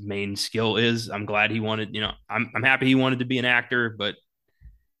his main skill is. I'm glad he wanted, I'm happy he wanted to be an actor, but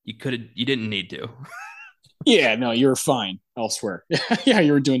you didn't need to. Yeah, no, you're fine elsewhere. Yeah,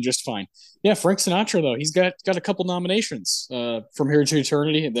 you were doing just fine. Yeah, Frank Sinatra though, he's got a couple nominations from Here to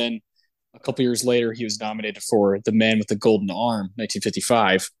Eternity, and then a couple years later, he was nominated for The Man with the Golden Arm,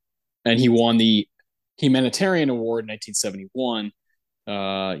 1955, and he won the Humanitarian Award in 1971.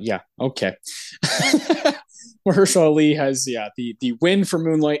 Yeah, okay. Mahershala Ali has the win for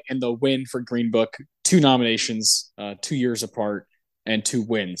Moonlight and the win for Green Book, two nominations, 2 years apart, and two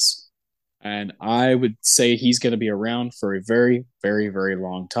wins. And I would say he's going to be around for a very, very, very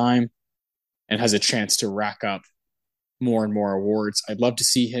long time and has a chance to rack up more and more awards. I'd love to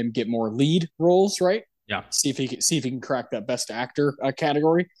see him get more lead roles, right? Yeah. See if he can crack that best actor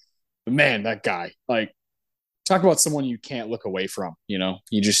category. But man, that guy, like, talk about someone you can't look away from. You're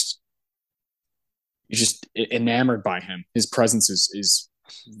just enamored by him. His presence is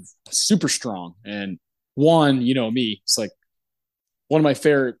super strong. And Juan, me, it's like one of my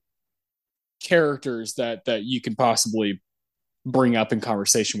favorite characters that you can possibly bring up in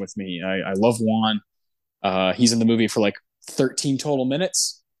conversation with me. I love Juan. He's in the movie for like 13 total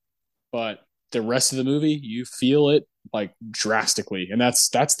minutes, but the rest of the movie you feel it like drastically, and that's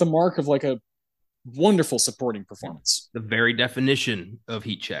the mark of like a wonderful supporting performance. The very definition of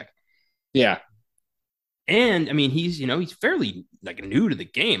heat check. Yeah. And I mean, he's fairly like new to the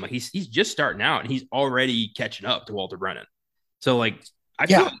game. Like he's just starting out and he's already catching up to Walter Brennan. So like I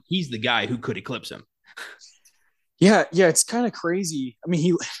feel like he's the guy who could eclipse him. Yeah, it's kind of crazy. I mean,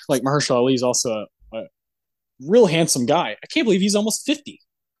 he like Mahershala Ali is also a real handsome guy. I can't believe he's almost 50.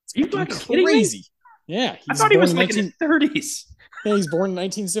 It's fucking crazy. Yeah, I thought he was like in his 30s. Yeah, he's born in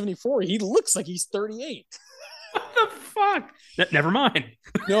 1974. He looks like he's 38. What the fuck? Never mind.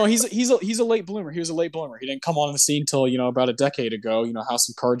 No, he's a late bloomer. He was a late bloomer. He didn't come on the scene till about a decade ago. House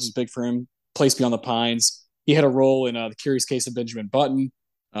of Cards is big for him. Place Beyond the Pines. He had a role in The Curious Case of Benjamin Button.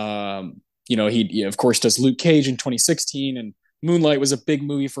 He of course does Luke Cage in 2016, and Moonlight was a big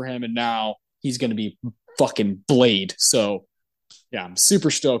movie for him, and now he's going to be fucking Blade. So yeah, I'm super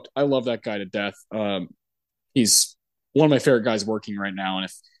stoked. I love that guy to death. He's one of my favorite guys working right now, and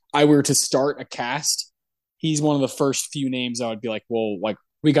if I were to start a cast, he's one of the first few names I would be like, well, like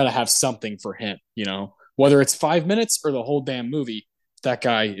we got to have something for him, whether it's 5 minutes or the whole damn movie. That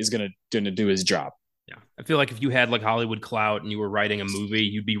guy is gonna do his job. Yeah, I feel like if you had like Hollywood clout and you were writing a movie,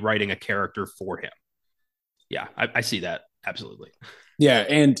 you'd be writing a character for him. Yeah, I see that absolutely. Yeah,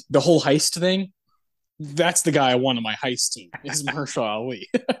 and the whole heist thing. That's the guy I want on my heist team. Is Mahershala Ali.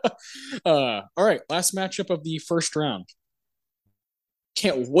 All right, last matchup of the first round.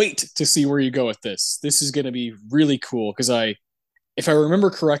 Can't wait to see where you go with this. This is going to be really cool because if I remember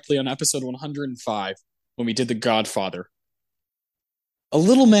correctly, on episode 105 when we did The Godfather, a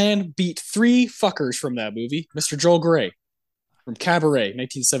little man beat three fuckers from that movie, Mr. Joel Grey from Cabaret,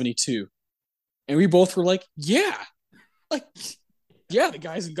 1972, and we both were like, yeah, the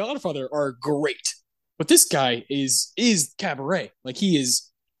guys in Godfather are great. But this guy is Cabaret. Like, he is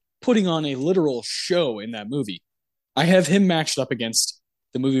putting on a literal show in that movie. I have him matched up against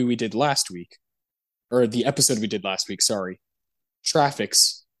the movie we did last week, or the episode we did last week, sorry.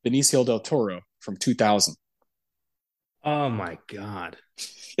 Traffic's Benicio del Toro from 2000. Oh my God.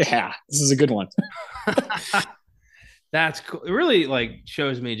 Yeah, this is a good one. That's cool. It really like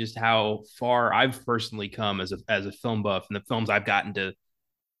shows me just how far I've personally come as a film buff and the films I've gotten to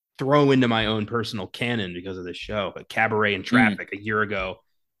throw into my own personal canon because of this show. But Cabaret and Traffic a year ago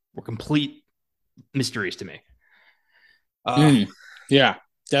were complete mysteries to me. Yeah,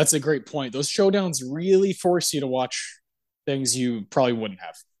 that's a great point. Those showdowns really force you to watch things you probably wouldn't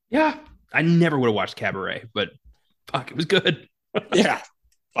have. Yeah, I never would have watched Cabaret, but fuck, it was good. Yeah,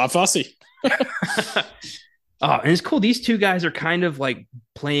 Bob Fosse. Oh, and it's cool. These two guys are kind of like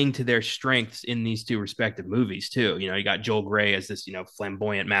playing to their strengths in these two respective movies too. You got Joel Grey as this,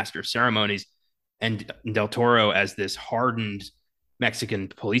 flamboyant master of ceremonies, and Del Toro as this hardened Mexican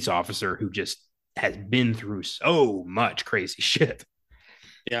police officer who just has been through so much crazy shit.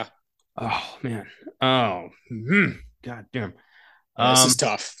 Yeah. Oh man. Oh, God damn. This is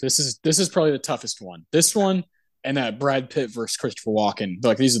tough. This is probably the toughest one. This one and that Brad Pitt versus Christopher Walken.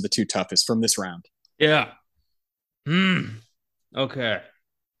 Like, these are the two toughest from this round. Yeah. Okay.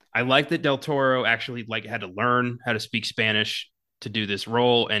 I like that Del Toro actually had to learn how to speak Spanish to do this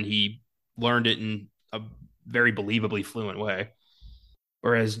role, and he learned it in a very believably fluent way.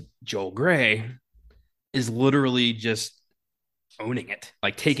 Whereas Joel Grey is literally just owning it,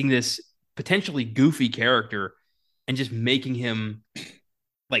 like taking this potentially goofy character and just making him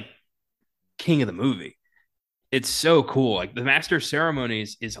like king of the movie. It's so cool. Like the Master of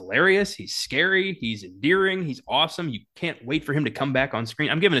Ceremonies is hilarious. He's scary. He's endearing. He's awesome. You can't wait for him to come back on screen.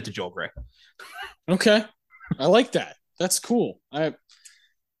 I'm giving it to Joel Grey. Okay. I like that. That's cool. I'm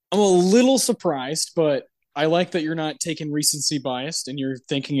a little surprised, but I like that you're not taking recency biased and you're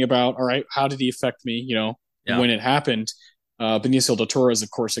thinking about, all right, how did he affect me, Yeah. when it happened? Benicio del Toro is,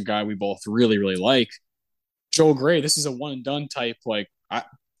 of course, a guy we both really, really like. Joel Grey, this is a one and done type. Like, I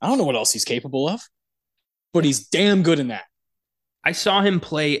don't know what else he's capable of, but he's damn good in that. I saw him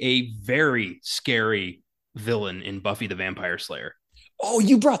play a very scary villain in Buffy the Vampire Slayer. Oh,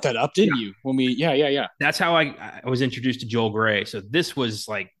 you brought that up, didn't Yeah. you? When we, yeah. That's how I was introduced to Joel Grey. So this was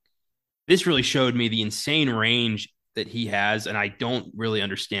like, this really showed me the insane range that he has. And I don't really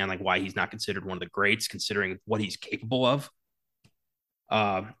understand like why he's not considered one of the greats, considering what he's capable of.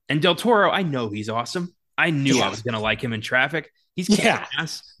 And Del Toro, I know he's awesome. I knew I was going to like him in Traffic. He's kicking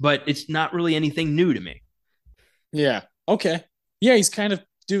ass, but it's not really anything new to me. Yeah. Okay. Yeah, he's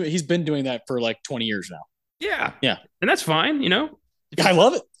been doing that for like 20 years now. Yeah. Yeah. And that's fine, I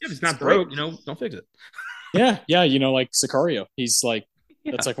love it. If it's not broke, don't fix it. Yeah. Like Sicario. He's like,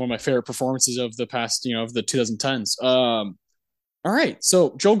 that's like one of my favorite performances of the past, of the 2010s. All right.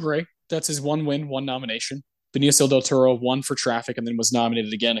 So Joel Grey, that's his one win, one nomination. Benicio del Toro won for Traffic and then was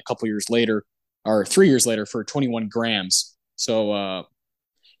nominated again a couple years later, or 3 years later, for 21 Grams. So, I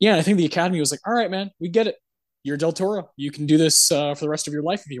think the Academy was like, all right, man, we get it. You're Del Toro. You can do this for the rest of your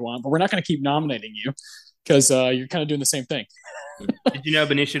life if you want, but we're not going to keep nominating you because you're kind of doing the same thing. Did you know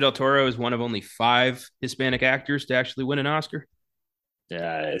Benicio del Toro is one of only 5 Hispanic actors to actually win an Oscar?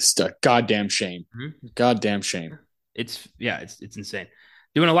 Yeah, it's a goddamn shame. Mm-hmm. Goddamn shame. It's insane.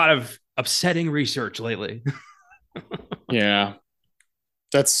 Doing a lot of upsetting research lately. Yeah,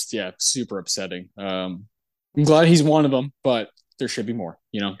 that's super upsetting. I'm glad he's one of them, but there should be more.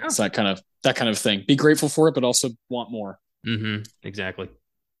 It's that kind of thing. Be grateful for it, but also want more. Mm-hmm. Exactly.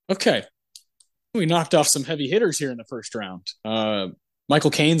 Okay, we knocked off some heavy hitters here in the first round.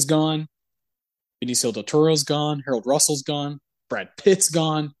 Michael Caine's gone. Benicio del Toro's gone. Harold Russell's gone. Brad Pitt's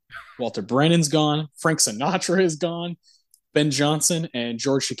gone. Walter Brennan's gone. Frank Sinatra is gone. Ben Johnson and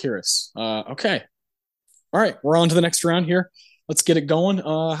George Chakiris. Okay. All right. We're on to the next round here. Let's get it going.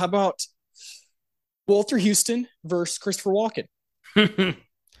 How about Walter Houston versus Christopher Walken?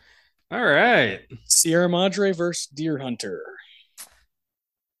 All right. Sierra Madre versus Deer Hunter.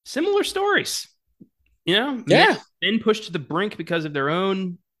 Similar stories. Yeah. Men pushed to the brink because of their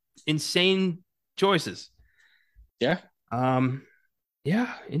own insane choices. Yeah.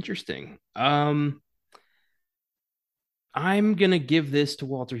 Yeah, interesting. I'm gonna give this to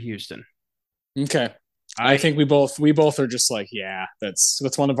Walter Houston. Okay. I think we both are just like, yeah, that's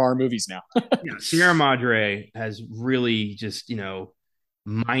one of our movies now. Yeah, Sierra Madre has really just,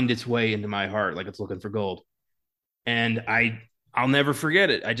 mined its way into my heart like it's looking for gold. And I'll never forget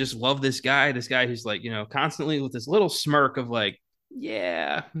it. I just love this guy who's like, constantly with this little smirk of like,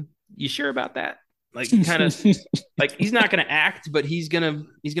 yeah, you sure about that? Like kind of like he's not going to act, but he's going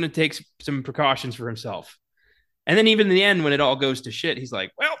to take some precautions for himself. And then even in the end, when it all goes to shit, he's like,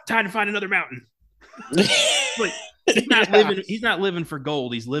 well, time to find another mountain. Like, he's not living for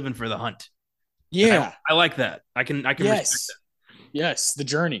gold. He's living for the hunt. Yeah. I like that. I can respect that. Yes. The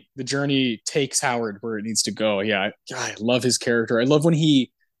journey takes Howard where it needs to go. Yeah. I love his character. I love when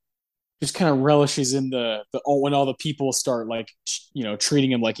he just kind of relishes in when all the people start like,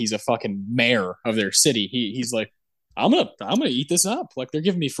 treating him like he's a fucking mayor of their city. He's like, I'm gonna eat this up. Like they're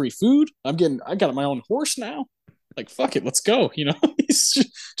giving me free food. I got my own horse now. Like fuck it, let's go. He's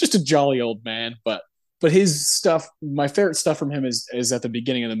just a jolly old man. But his stuff, my favorite stuff from him is at the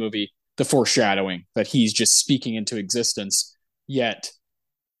beginning of the movie, the foreshadowing that he's just speaking into existence. Yet,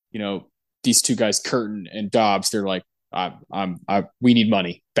 these two guys, Curtin and Dobbs, they're like, we need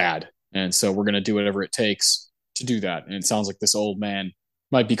money bad. And so we're going to do whatever it takes to do that. And it sounds like this old man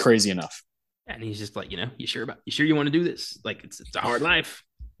might be crazy enough. And he's just like, you sure you want to do this? Like, it's a hard life.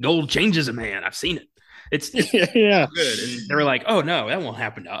 Gold changes a man. I've seen it. It's yeah. Good. And they were like, oh, no, that won't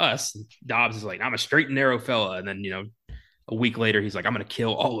happen to us. And Dobbs is like, I'm a straight and narrow fella. And then, a week later, he's like, I'm going to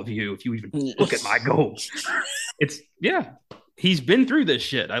kill all of you if you even look at my gold. He's been through this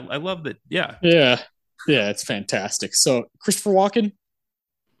shit. I love that. Yeah. Yeah. Yeah. It's fantastic. So Christopher Walken,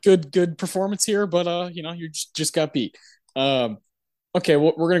 good performance here, but you just got beat. Okay,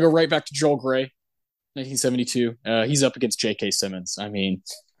 well, we're gonna go right back to Joel Grey, 1972. He's up against J.K. Simmons. I mean,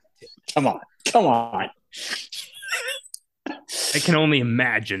 come on. I can only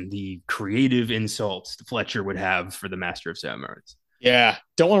imagine the creative insults Fletcher would have for the Master of Ceremonies. Yeah,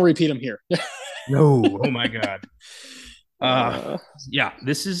 don't want to repeat him here. No, oh my god. Uh uh, yeah,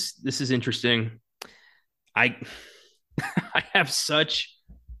 this is interesting. I I have such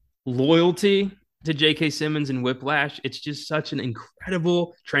loyalty to J.K. Simmons and Whiplash. It's just such an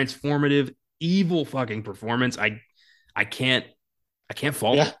incredible, transformative, evil fucking performance. I can't I can't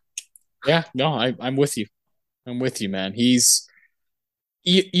fault yeah, it. yeah. No, I'm with you. I'm with you, man.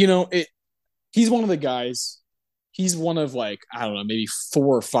 You know, he's one of the guys. He's one of like I don't know, maybe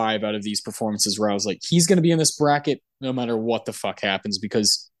 4 or 5 out of these performances where I was like, he's going to be in this bracket no matter what the fuck happens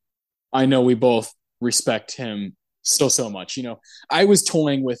because I know we both respect him so much. You know, I was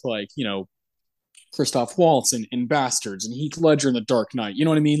toying with like Christoph Waltz and Bastards and Heath Ledger in The Dark Knight. You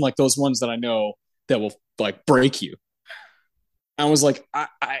know what I mean? Like those ones that I know that will like break you. I was like,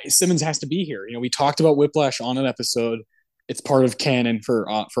 Simmons has to be here. You know, we talked about Whiplash on an episode. It's part of canon for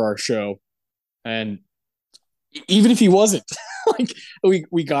our show, and even if he wasn't, like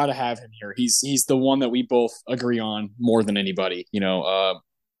we got to have him here. He's the one that we both agree on more than anybody.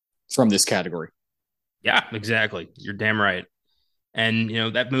 From this category. Yeah, exactly. You're damn right. And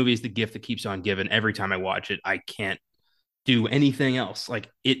that movie is the gift that keeps on giving. Every time I watch it, I can't do anything else. Like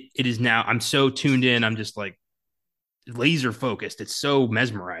it is now. I'm so tuned in. I'm just like laser focused. It's so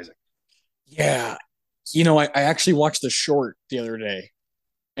mesmerizing. Yeah, I actually watched the short the other day,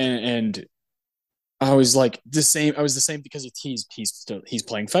 and I was like the same. I was the same because he's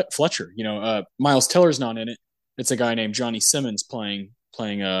playing Fletcher. Miles Teller's not in it. It's a guy named Johnny Simmons playing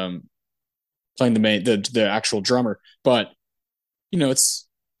the actual drummer. But it's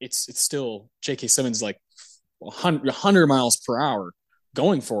still J.K. Simmons like 100 miles per hour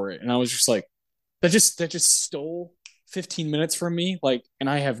going for it, and I was just like that just stole 15 minutes from me. Like, and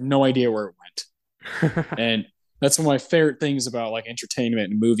I have no idea where it went. And that's one of my favorite things about like entertainment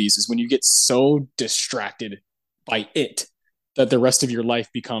and movies is when you get so distracted by it that the rest of your life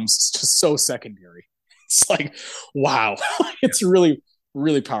becomes just so secondary. It's like, wow, it's really,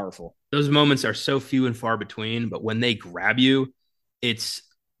 really powerful. Those moments are so few and far between, but when they grab you, it's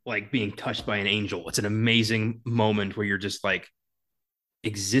like being touched by an angel. It's an amazing moment where you're just like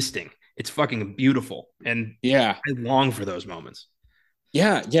existing. It's fucking beautiful. And Yeah. I long for those moments.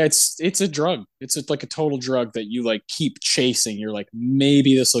 Yeah. It's a drug. Like a total drug that you like keep chasing. You're like,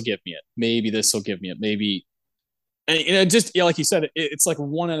 maybe this will give me it. Maybe this will give me it. Maybe. And it just, yeah, like you said, it's like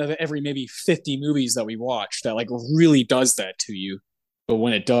one out of every maybe 50 movies that we watch that like really does that to you. But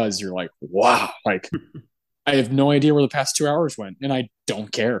when it does, you're like, wow, like I have no idea where the past 2 hours went, and I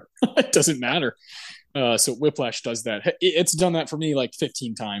don't care. It doesn't matter. So Whiplash does that. It's done that for me like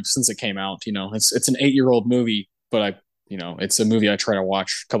 15 times since it came out. It's an 8-year-old movie, but it's a movie I try to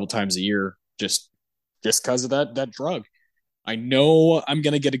watch a couple times a year just because of that drug. I know I'm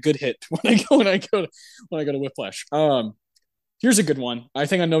gonna get a good hit when I go to Whiplash. Here's a good one. I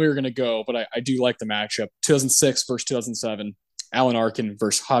think I know where you're gonna go, but I do like the matchup. 2006 versus 2007. Alan Arkin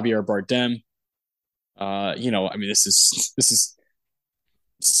versus Javier Bardem. I mean, this is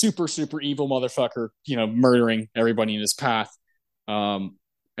super evil motherfucker, murdering everybody in his path. And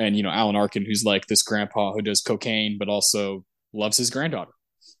Alan Arkin, who's like this grandpa who does cocaine but also loves his granddaughter.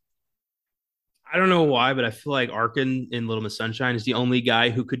 I don't know why, but I feel like Arkin in Little Miss Sunshine is the only guy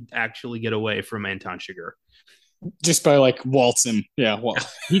who could actually get away from Anton Chigurh. Just by like waltzing. Yeah, well,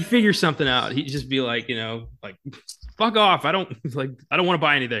 He'd figure something out. He'd just be like, like fuck off. I don't want to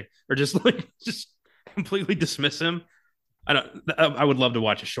buy anything, or just completely dismiss him. I don't. I would love to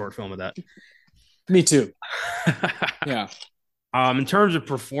watch a short film of that. me too. Yeah. In terms of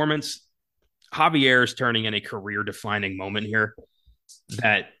performance, Javier is turning in a career-defining moment here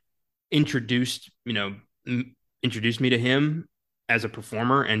that introduced, introduced me to him as a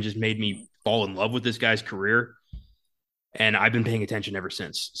performer and just made me fall in love with this guy's career. And I've been paying attention ever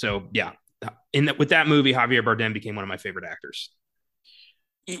since. So yeah, with that movie, Javier Bardem became one of my favorite actors.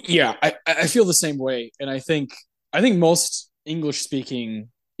 Yeah, I feel the same way, and I think most English speaking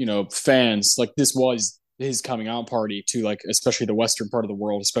fans like this was his coming out party to like especially the western part of the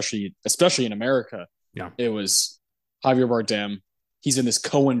world, especially in America. Yeah. It was Javier Bardem. He's in this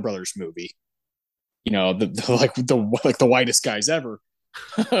Coen Brothers movie. The whitest guys ever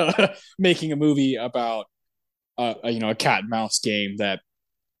making a movie about a cat and mouse game that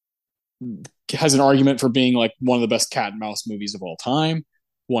has an argument for being like one of the best cat and mouse movies of all time.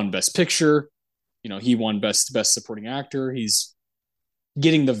 Won Best Picture. He won Best Supporting Actor. He's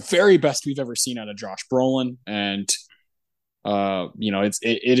getting the very best we've ever seen out of Josh Brolin, and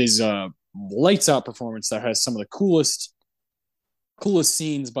it is a lights out performance that has some of the coolest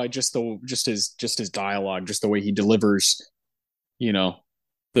scenes by just his dialogue, just the way he delivers, you know,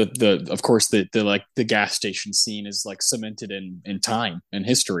 the of course the like the gas station scene is like cemented in time and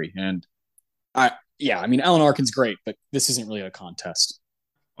history. And I yeah, I mean Alan Arkin's great, but this isn't really a contest.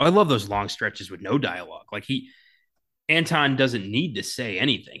 I love those long stretches with no dialogue. Like Anton doesn't need to say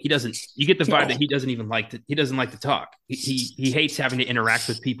anything. He doesn't. You get the vibe that No. he doesn't even like to. He doesn't like to talk. He hates having to interact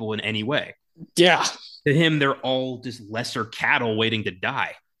with people in any way. Yeah. To him, they're all just lesser cattle waiting to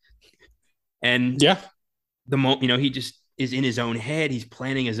die. And Yeah. he just is in his own head. He's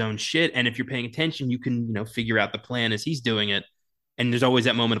planning his own shit. And if you're paying attention, you can figure out the plan as he's doing it. And there's always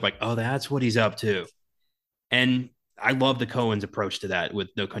that moment of like, oh, that's what he's up to. And I love the Coens approach to that with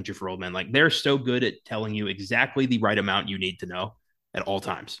No Country for Old Men. Like they're so good at telling you exactly the right amount you need to know at all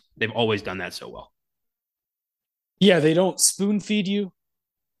times. They've always done that so well. Yeah, they don't spoon feed you,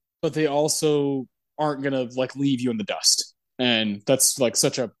 but they also aren't gonna like leave you in the dust. And that's like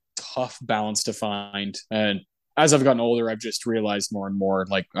such a tough balance to find. And as I've gotten older, I've just realized more and more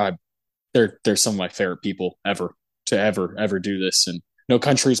like they're some of my favorite people ever to ever do this. And No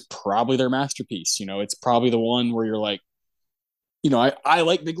Country's probably their masterpiece. It's probably the one where you're like, I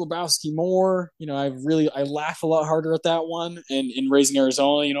like Big Lebowski more. I laugh a lot harder at that one. And in Raising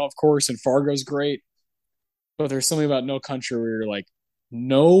Arizona, of course, and Fargo's great. But there's something about No Country where you're like,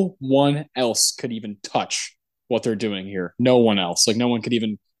 no one else could even touch what they're doing here. No one else. Like no one could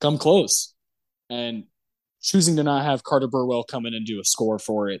even come close. And choosing to not have Carter Burwell come in and do a score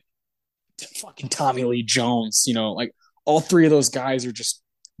for it, fucking Tommy Lee Jones, like all three of those guys are just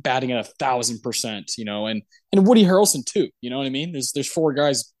batting at 1,000%, and Woody Harrelson too. You know what I mean? There's four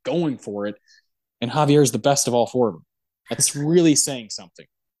guys going for it, and Javier is the best of all four of them. That's really saying something.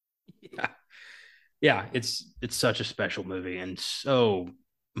 Yeah. Yeah, it's such a special movie and so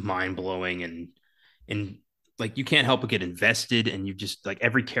mind blowing and like you can't help but get invested and you just like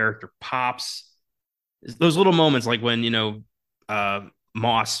every character pops. Those little moments like when uh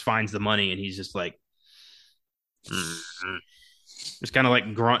Moss finds the money and he's just like just kind of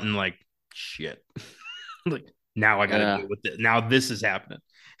like grunting like shit. Like now I got to Yeah, deal with it. Now this is happening.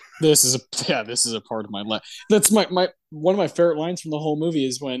 this is a part of my life. That's my one of my favorite lines from the whole movie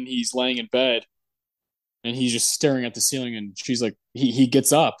is when he's laying in bed and he's just staring at the ceiling and she's like he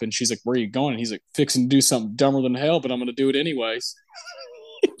gets up and she's like, where are you going? And he's like, fixing to do something dumber than hell, but I'm gonna do it anyways.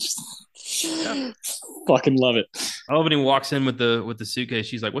 Yeah. Fucking love it. Oh, when he walks in with the suitcase,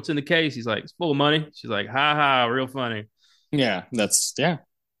 she's like, "What's in the case?" He's like, "It's full of money." She's like, "Ha ha, real funny." Yeah,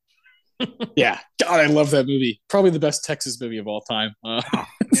 God, I love that movie. Probably the best Texas movie of all time. Oh,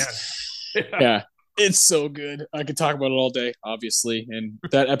 yeah. Yeah, it's so good. I could talk about it all day, obviously. And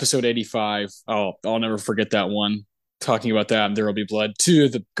that episode 85, oh, I'll never forget that one. Talking about that and There Will Be Blood, two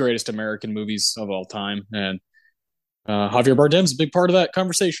of the greatest American movies of all time. And Javier Bardem's a big part of that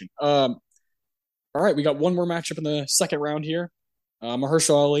conversation. All right, we got one more matchup in the second round here.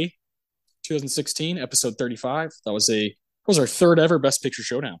 Mahershala Ali, 2016, episode 35. That was our third ever Best Picture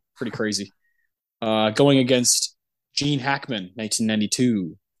showdown. Pretty crazy. Going against Gene Hackman,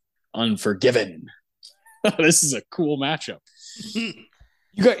 1992, Unforgiven. This is a cool matchup.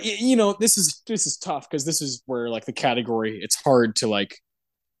 This is tough because this is where like the category it's hard to like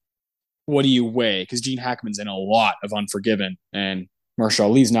what do you weigh because Gene Hackman's in a lot of Unforgiven and Mahershala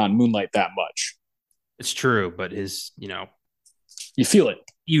Ali's not in Moonlight that much. It's true, but You feel it.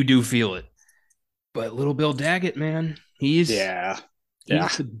 you do feel it. But little Bill Daggett, man, Yeah, yeah,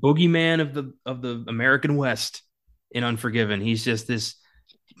 he's the boogeyman of the American West in Unforgiven. He's just this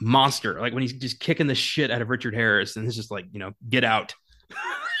monster. Like when he's just kicking the shit out of Richard Harris, and it's just like, get out.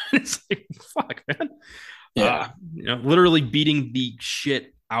 It's like, fuck, man. yeah, Literally beating the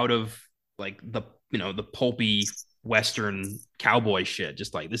shit out of like the pulpy Western cowboy shit.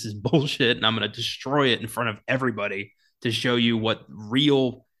 Just like, this is bullshit, and I'm gonna destroy it in front of everybody to show you what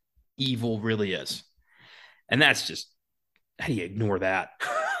real evil really is. And that's just, how do you ignore that?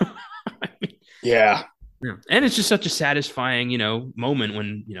 I mean, yeah. yeah. And it's just such a satisfying, moment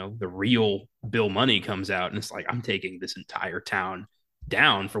when, the real Bill Money comes out and it's like, I'm taking this entire town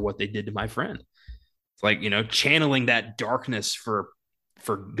down for what they did to my friend. It's like, channeling that darkness for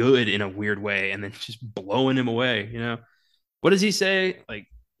good in a weird way and then just blowing him away. What does he say? Like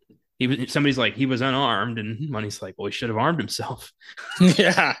somebody's like, he was unarmed, and Money's like, well, he should have armed himself.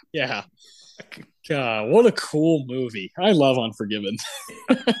 Yeah, yeah. God, what a cool movie. I love Unforgiven.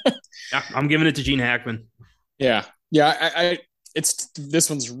 I'm giving it to Gene Hackman. Yeah. Yeah, it's this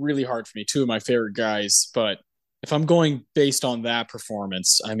one's really hard for me. Two of my favorite guys, but if I'm going based on that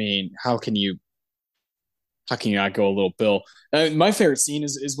performance, I mean, how can you not go a little Bill? My favorite scene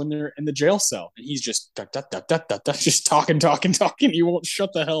is when they're in the jail cell and he's just just talking. He won't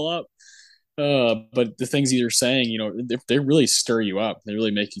shut the hell up. But the things you're saying, they really stir you up. They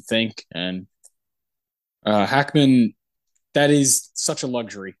really make you think. And Hackman, that is such a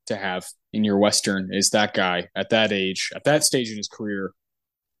luxury to have in your Western, is that guy at that age, at that stage in his career,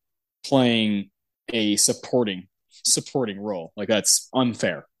 playing a supporting role. Like that's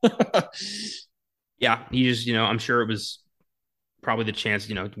unfair. Yeah, he just, I'm sure it was probably the chance,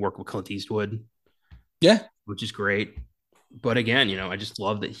 to work with Clint Eastwood, Yeah. which is great. But again, I just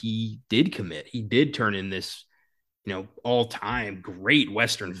love that he did commit. He did turn in this, all time great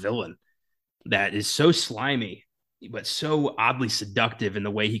Western villain that is so slimy, but so oddly seductive in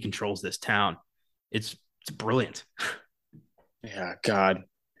the way he controls this town. It's brilliant. Yeah, God.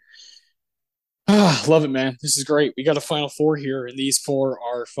 Ah, love it, man. This is great. We got a final four here, and these four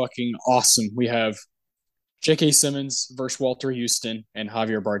are fucking awesome. We have J.K. Simmons versus Walter Houston and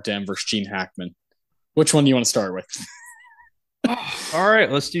Javier Bardem versus Gene Hackman. Which one do you want to start with? All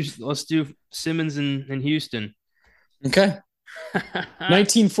right, let's do Simmons and Houston. Okay.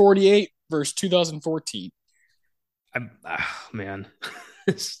 1948 versus 2014. Man,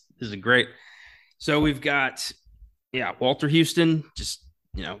 this is great. So we've got, yeah, Walter Houston, just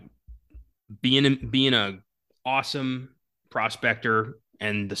being a awesome prospector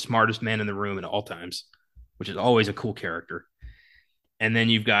and the smartest man in the room at all times, which is always a cool character. And then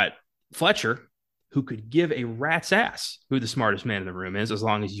you've got Fletcher, who could give a rat's ass who the smartest man in the room is, as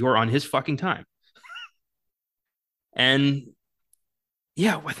long as you're on his fucking time. And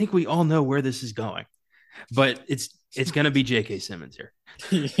yeah, I think we all know where this is going, but it's going to be J.K. Simmons here.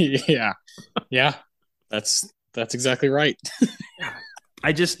 Yeah. Yeah. That's exactly right.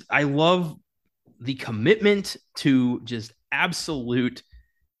 I love the commitment to just absolute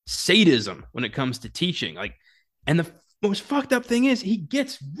sadism when it comes to teaching. Like, and the most fucked up thing is he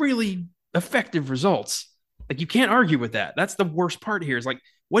gets really effective results. Like, you can't argue with that. That's the worst part here, is like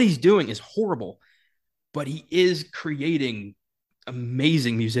what he's doing is horrible, but he is creating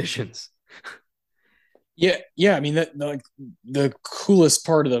amazing musicians. Yeah, yeah. I mean, that the coolest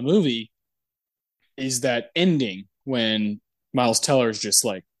part of the movie is that ending when Miles Teller is just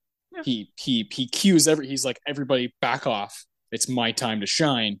like, Yeah. he cues he's like, everybody back off. It's my time to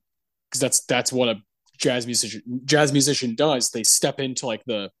shine, because that's what a jazz musician does. They step into like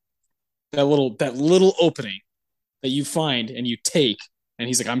that little opening that you find and you take, and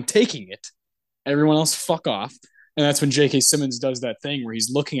he's like, I'm taking it. Everyone else fuck off. And that's when J.K. Simmons does that thing where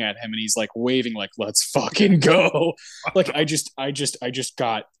he's looking at him and he's like waving, like, let's fucking go. Like, I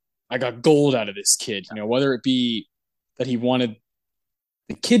got gold out of this kid, whether it be that he wanted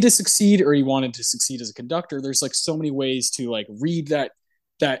the kid to succeed or he wanted to succeed as a conductor. There's like so many ways to like read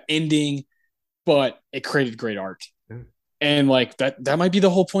that ending, but it created great art. And like that might be the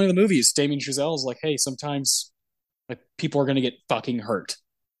whole point of the movie, is Damien Chazelle's like, hey, sometimes like people are gonna get fucking hurt.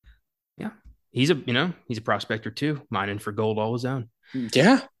 Yeah. He's a prospector too, mining for gold all his own.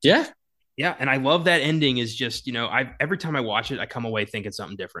 Yeah, yeah. Yeah, and I love that ending. Is just, I every time I watch it, I come away thinking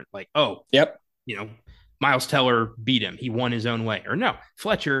something different. Like, oh, Yep. you know, Miles Teller beat him. He won his own way. Or no,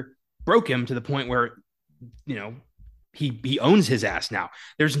 Fletcher broke him to the point where, you know, he owns his ass now.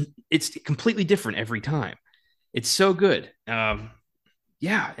 It's completely different every time. It's so good.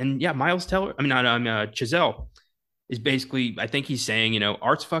 Yeah, and yeah, Miles Teller. I mean, not Chazelle is basically. I think he's saying,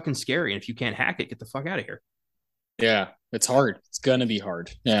 art's fucking scary, and if you can't hack it, get the fuck out of here. Yeah, it's hard. It's gonna be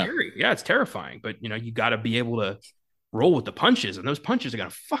hard. Yeah. Scary. Yeah, it's terrifying, but you got to be able to roll with the punches, and those punches are gonna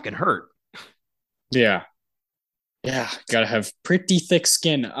fucking hurt. Yeah. Yeah. Gotta have pretty thick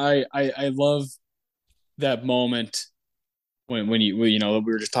skin. I love that moment when we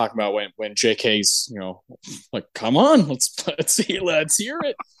were just talking about when JK's like, come on, let's hear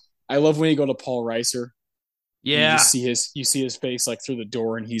it. I love when you go to Paul Reiser and Yeah, you see his face like through the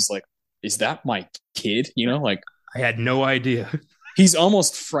door, and he's like, is that my kid? Like, I had no idea. he's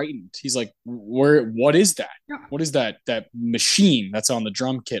almost frightened. He's like, what is that? Yeah. What is that machine that's on the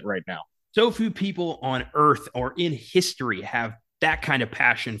drum kit right now? So few people on earth or in history have that kind of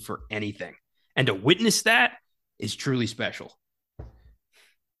passion for anything. And to witness that is truly special.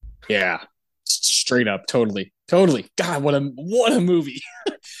 Yeah. Straight up, totally. Totally. God, what a movie.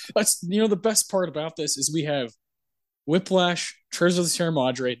 That's the best part about this is we have Whiplash, Treasures of the Sierra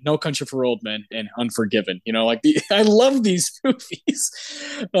Madre, No Country for Old Men, and Unforgiven. I love these movies.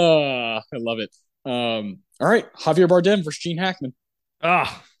 I love it. All right, Javier Bardem versus Gene Hackman.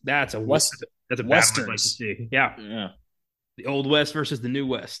 Oh, that's a that's a battle I'd like to Westerns. see. Yeah. Yeah. The old West versus the new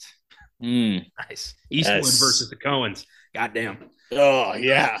West. Mm, Nice. Eastwood yes. versus the Coens. Goddamn. Oh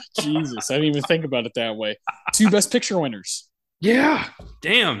yeah, Jesus! I didn't even think about it that way. Two Best Picture winners. Yeah.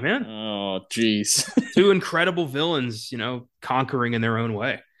 Damn, man. Oh, jeez. Two incredible villains, conquering in their own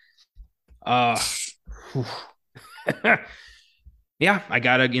way. Uh, yeah, I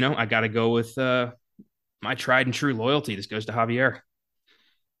gotta go with my tried and true loyalty. This goes to Javier.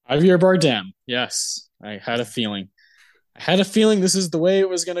 Javier Bardem. Yes, I had a feeling. I had a feeling this is the way it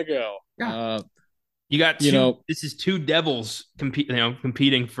was gonna go. Yeah, you got You two. know, This is two devils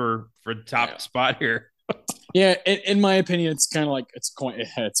competing for the yeah, top spot here. yeah. In my opinion, it's kind of like it's coin.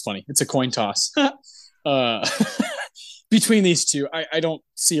 It's funny. It's a coin toss. uh, between these two, I don't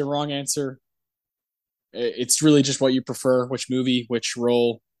see a wrong answer. It's really just what you prefer, which movie, which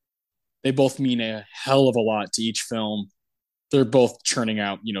role. They both mean a hell of a lot to each film. They're both churning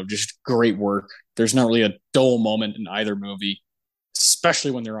out, just great work. There's not really a dull moment in either movie,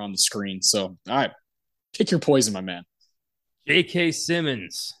 especially when they're on the screen. So, all right, pick your poison, my man. J.K.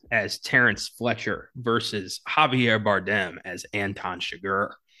 Simmons as Terrence Fletcher versus Javier Bardem as Anton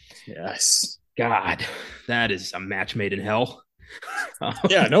Chigurh. Yes. God, that is a match made in hell.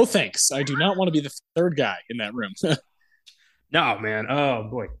 Yeah, no thanks. I do not want to be the third guy in that room. No, man. Oh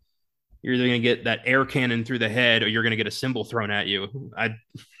boy, you're either gonna get that air cannon through the head, or you're gonna get a symbol thrown at you.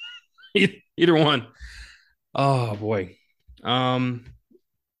 Either one. Oh boy. Um,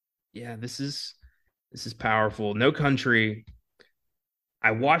 yeah, this is powerful. No Country.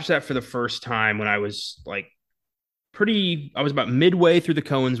 I watched that for the first time when I was like I was about midway through the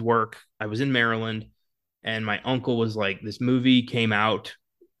Coen's work. I was in Maryland, and my uncle was like, this movie came out.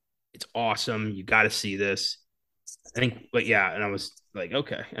 It's awesome. You got to see this. I think, but yeah. And I was like,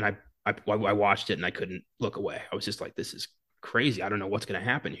 okay. And I watched it and I couldn't look away. I was just like, this is crazy. I don't know what's going to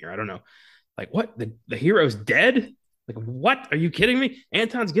happen here. I don't know. Like, what? The hero's dead? Like, what? Are you kidding me?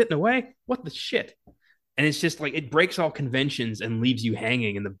 Anton's getting away? What the shit? And it's just like, it breaks all conventions and leaves you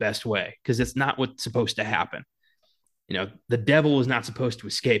hanging in the best way because it's not what's supposed to happen. The devil is not supposed to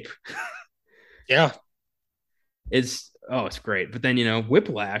escape. Yeah. It's great. But then,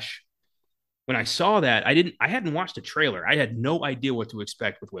 Whiplash, when I saw that, I hadn't watched a trailer. I had no idea what to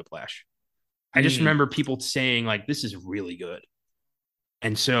expect with Whiplash. I just Mm. remember people saying like, this is really good.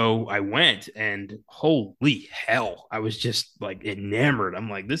 And so I went and holy hell, I was just like enamored. I'm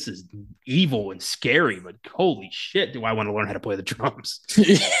like, this is evil and scary, but holy shit, do I want to learn how to play the drums?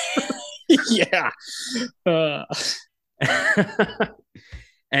 Yeah. Uh,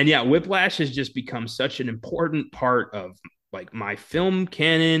 And yeah, Whiplash has just become such an important part of like my film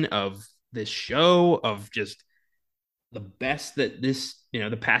canon of this show, of just the best that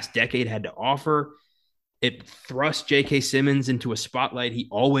the past decade had to offer. It thrust J.K. Simmons into a spotlight he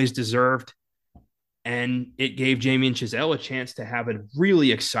always deserved. And it gave Damien Chazelle a chance to have a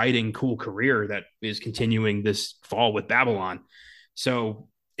really exciting, cool career that is continuing this fall with Babylon. So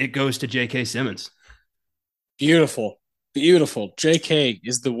it goes to J.K. Simmons. Beautiful. Beautiful. JK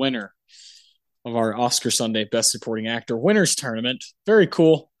is the winner of our Oscar Sunday Best Supporting Actor Winners Tournament. Very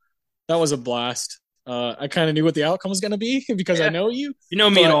cool. That was a blast. I kind of knew what the outcome was going to be because I Yeah. know you. You know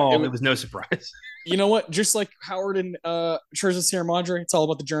me at all. It was no surprise. You know what? Just like Howard and Church of Sierra Madre, it's all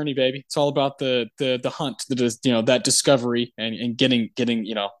about the journey, baby. It's all about the hunt, that discovery and getting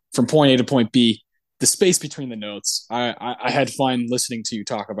from point A to point B. The space between the notes. I had fun listening to you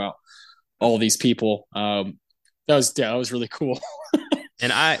talk about all these people. That was really cool.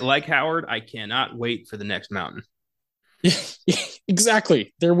 And I, like Howard, I cannot wait for the next mountain.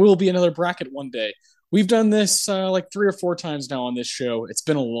 Exactly. There will be another bracket one day. We've done this like 3 or 4 times now on this show. It's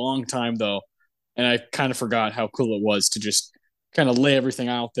been a long time though, and I kind of forgot how cool it was to just kind of lay everything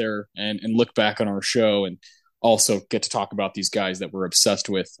out there and look back on our show and also get to talk about these guys that we're obsessed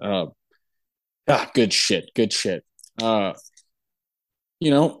with. Good shit. Good shit. Uh, you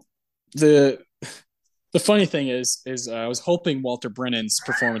know the the funny thing is I was hoping Walter Brennan's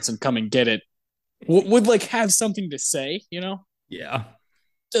performance in Come and Get It would like have something to say. Yeah.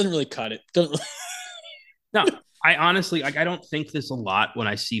 Doesn't really cut it. Doesn't. No, I honestly like I don't think this a lot when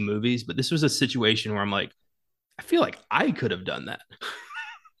I see movies, but this was a situation where I'm like, I feel like I could have done that.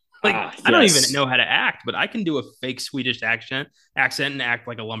 Like I don't even Yes. know how to act, but I can do a fake Swedish accent and act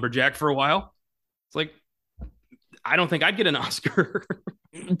like a lumberjack for a while. It's like I don't think I'd get an Oscar.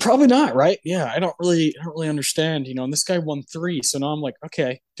 Probably not, right? Yeah, I don't really understand, and this guy won 3, so now I'm like,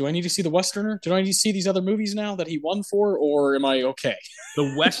 okay, do I need to see the Westerner? Do I need to see these other movies now that he won for, or am I okay?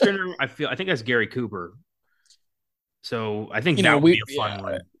 The Westerner, I think that's Gary Cooper. So I think You that know, would be we a fun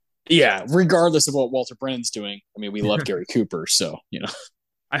one. yeah, regardless of what Walter Brennan's doing, I mean, we love Gary Cooper, so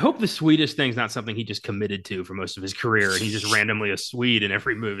I hope the Swedish thing's not something he just committed to for most of his career, and he's just randomly a Swede in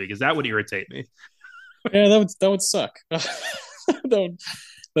every movie because that would irritate me. yeah, that would suck. That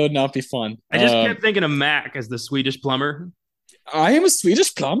would not be fun. I just kept thinking of Mac as the Swedish plumber. I am a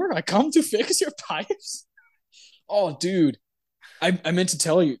Swedish plumber. I come to fix your pipes. Oh, dude. I meant to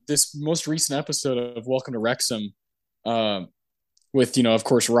tell you this most recent episode of Welcome to Wrexham, um, with of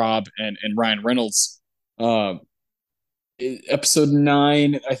course Rob and Ryan Reynolds. Um, Episode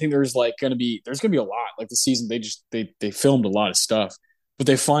 9, I think there's gonna be a lot. Like the season, they filmed a lot of stuff, but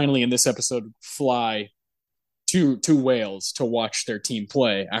they finally in this episode fly to Wales to watch their team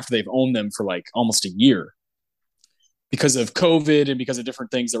play after they've owned them for like almost a year because of COVID and because of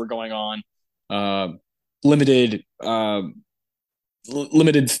different things that were going on. Um, limited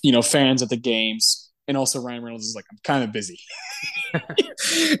limited fans at the games, and also Ryan Reynolds is like, I'm kind of busy,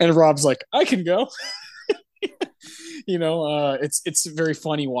 and Rob's like, I can go. It's very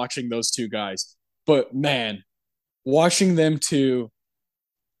funny watching those two guys, but man, watching them two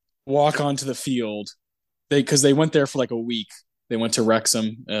walk onto the field, because they went there for like a week. They went to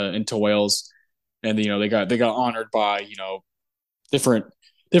Wrexham, into Wales, and they got honored by different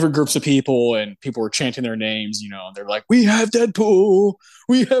different groups of people, and people were chanting their names. And they're like, "We have Deadpool,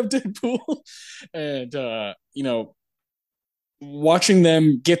 we have Deadpool," and watching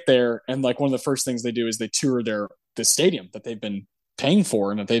them get there, and like one of the first things they do is they tour the stadium that they've been paying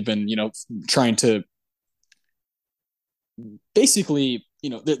for and that they've been trying to basically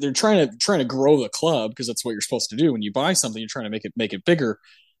they're trying to grow the club, because that's what you're supposed to do when you buy something. You're trying to make it bigger,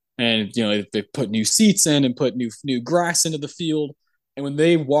 and they put new seats in and put new grass into the field. And when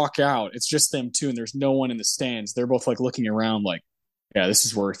they walk out, it's just them two, and there's no one in the stands. They're both like looking around, like, yeah, this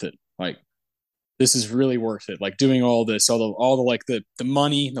is worth it. Like, this is really worth it. Like doing all this, all the like the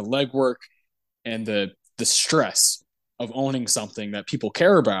money, the legwork, and the stress of owning something that people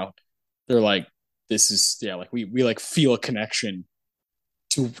care about. They're like, this is, yeah, like we like feel a connection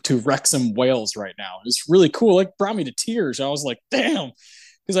to Wrexham, Wales right now. It's really cool. Like brought me to tears. I was like, damn,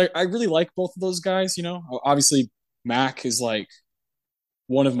 because I really like both of those guys. Obviously Mac is like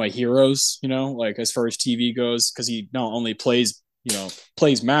one of my heroes. Like as far as TV goes, because he not only plays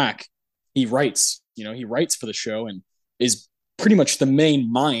Mac, he writes. He writes for the show and is pretty much the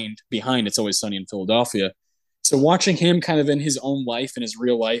main mind behind It's Always Sunny in Philadelphia. So watching him kind of in his own life, in his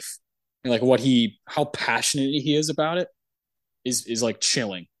real life, and like how passionate he is about it is like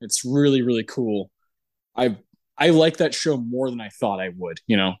chilling. It's really, really cool. I I like that show more than I thought I would.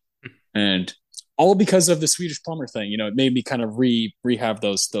 And all because of the Swedish plumber thing. It made me kind of rehab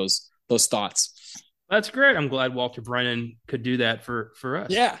those thoughts. That's great. I'm glad Walter Brennan could do that for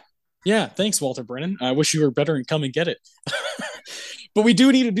us. Yeah. Yeah, thanks, Walter Brennan. I wish you were better and come and get it. But we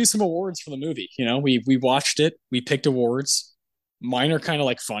do need to do some awards for the movie. We watched it, we picked awards. Mine are kind of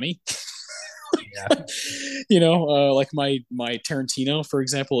like funny. Yeah. Like my Tarantino, for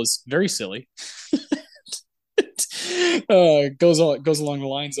example, is very silly. Goes along the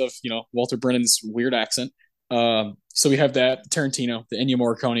lines of Walter Brennan's weird accent. So we have that Tarantino, the Ennio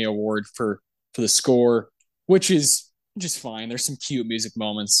Morricone Award for the score, which is just fine. There's some cute music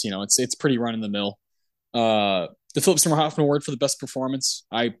moments. It's pretty run in the mill. The Philip Seymour Hoffman Award for the best performance.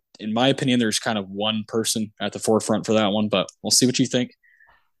 In my opinion, there's kind of one person at the forefront for that one, but we'll see what you think.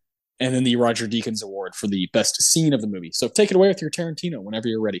 And then the Roger Deakins Award for the best scene of the movie. So take it away with your Tarantino whenever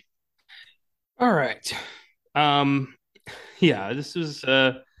you're ready. All right. Um, yeah, this is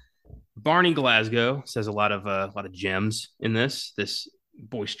Barney Glasgow says a lot of gems in this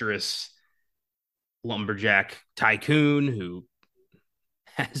boisterous lumberjack tycoon who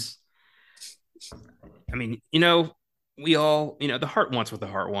has, I mean, we all, the heart wants what the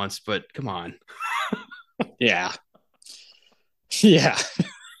heart wants, but come on. Yeah. Yeah.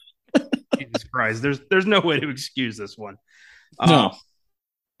 Jesus Christ. There's no way to excuse this one. No.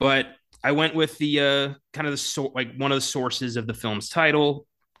 But I went with the kind of like one of the sources of the film's title.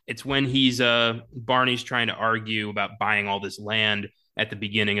 It's when Barney's trying to argue about buying all this land at the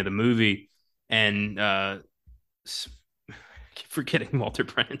beginning of the movie, and I keep forgetting Walter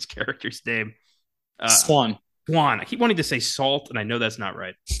Brennan's character's name. Swan. Swan. I keep wanting to say Salt, and I know that's not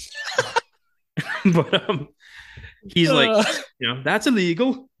right. But he's like, that's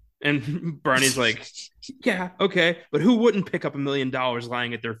illegal. And Barney's like, yeah, okay, but who wouldn't pick up $1 million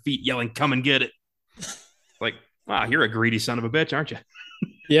lying at their feet, yelling, "Come and get it"? Like, wow, you're a greedy son of a bitch, aren't you?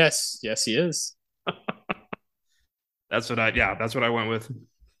 Yes, he is. That's what I went with.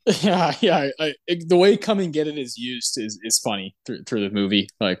 Yeah. The way "come and get it" is used is funny through the movie.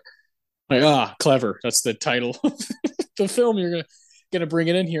 Like, clever. That's the title of the film. You're gonna bring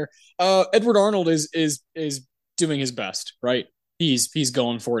it in here. Edward Arnold is doing his best, right? He's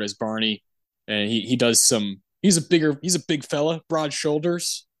going for it as Barney, and he does some. He's a big fella, broad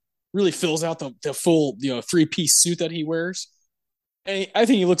shoulders, really fills out the full 3-piece suit that he wears. And I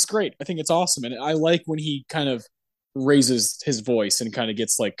think he looks great. I think it's awesome, and I like when he kind of raises his voice and kind of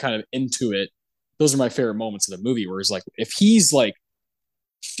gets like kind of into it. those are my favorite moments of the movie. Where it's like if he's like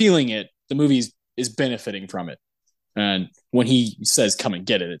feeling it, the movie is benefiting from it. And when he says "come and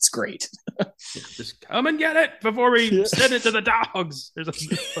get it," it's great. Just come and get it before we Yeah. send it to the dogs. There's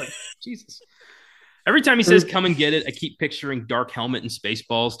like Jesus. Every time he says "come and get it," I keep picturing Dark Helmet and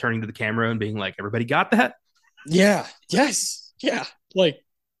Spaceballs turning to the camera and being like, "Everybody got that?" Yeah. Yes. Yeah.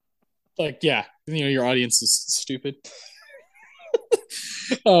 Yeah. Your audience is stupid.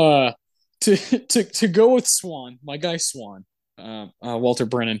 uh, to go with Swan, my guy Swan, Walter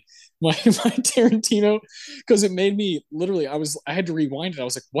Brennan, my Tarantino, because it made me literally. I had to rewind it. I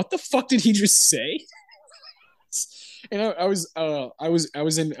was like, what the fuck did he just say? And I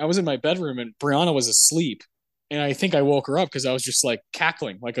was in my bedroom and Brianna was asleep, and I think I woke her up because I was just like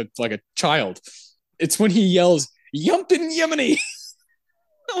cackling like a child. It's when he yells "Yumpin' Yemeni."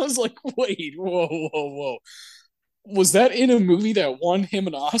 I was like, wait, whoa, whoa, whoa. Was that in a movie that won him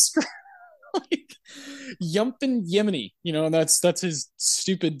an Oscar? Like, Yumpin' Yemeni, and that's his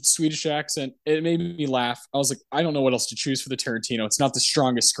stupid Swedish accent. It made me laugh. I was like, I don't know what else to choose for the Tarantino. It's not the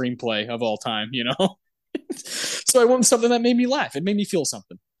strongest screenplay of all time. So I went with something that made me laugh. It made me feel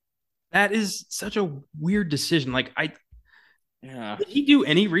something. That is such a weird decision. Like, Yeah, did he do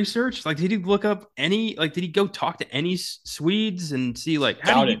any research? Like, did he look up any? Like, did he go talk to any Swedes and see like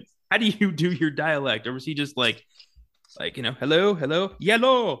doubt it. how do you do your dialect, or was he just hello, hello,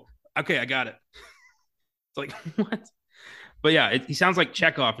 yellow? Okay, I got it. It's like what? But yeah, he sounds like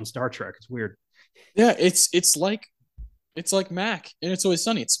Chekhov in Star Trek. It's weird. Yeah, it's like Mac and It's Always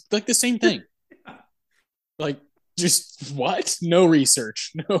Sunny. It's like the same thing. Like, just what? No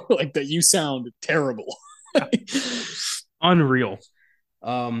research. No, like that. You sound terrible. Unreal.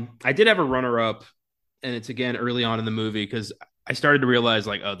 I did have a runner up, and it's again early on in the movie because I started to realize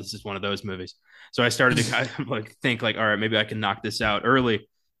like, oh, this is one of those movies. So I started to kind of like think like, all right, maybe I can knock this out early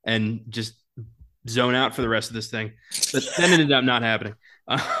and just zone out for the rest of this thing. But then it ended up not happening.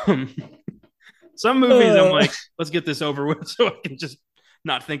 Um, some movies I'm like, let's get this over with so I can just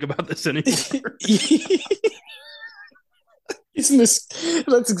not think about this anymore. Isn't this?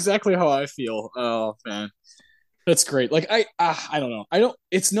 That's exactly how I feel. Oh man, that's great. Like I don't know. I don't.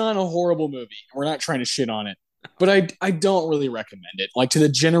 It's not a horrible movie. We're not trying to shit on it, but I don't really recommend it. Like to the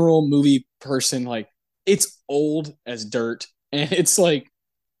general movie person, like it's old as dirt, and it's like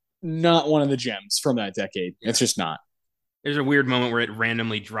not one of the gems from that decade. Yeah. It's just not. There's a weird moment where it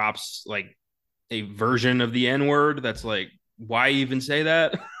randomly drops like a version of the N word that's like, why even say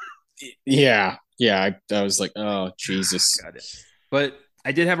that? Yeah. I was like, oh Jesus. Got it. But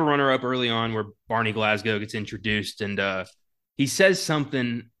I did have a runner up early on where Barney Glasgow gets introduced, and he says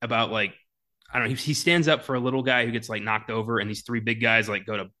something about like, I don't know, he stands up for a little guy who gets like knocked over, and these three big guys like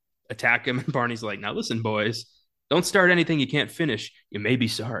go to attack him, and Barney's like, now listen, boys, don't start anything you can't finish. You may be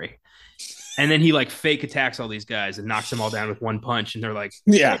sorry. And then he like fake attacks all these guys and knocks them all down with one punch. And they're like,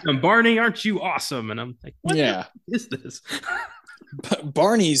 yeah, Barney, aren't you awesome? And I'm like, what is this?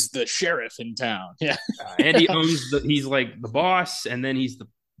 Barney's the sheriff in town. Yeah. And he owns he's like the boss, and then he's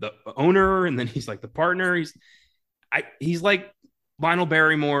the owner, and then he's like the partner. He's like Lionel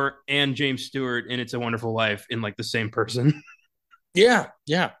Barrymore and James Stewart in It's a Wonderful Life in like the same person. Yeah.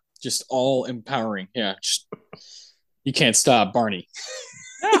 Just all empowering. Yeah. You can't stop Barney.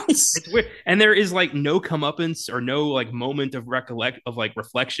 Yeah, it's weird. And there is like no comeuppance or no like moment of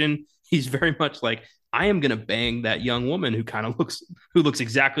reflection. He's very much like, I am gonna bang that young woman who looks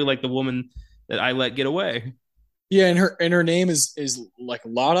exactly like the woman that I let get away. Yeah, and her name is like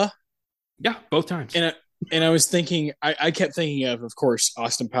Lotta. Yeah, both times. And I was thinking, I kept thinking of course,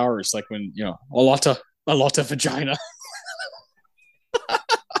 Austin Powers, like when a Lotta vagina.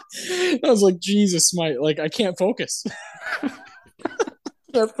 I was like, Jesus, I can't focus.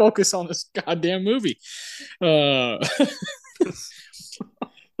 Can't focus on this goddamn movie.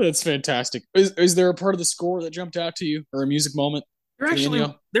 That's fantastic. Is there a part of the score that jumped out to you, or a music moment? There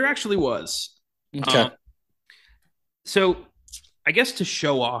actually was. Okay. So I guess to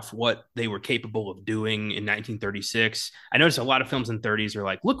show off what they were capable of doing in 1936, I noticed a lot of films in 30s are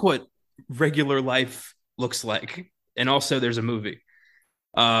like, look what regular life looks like. And also there's a movie.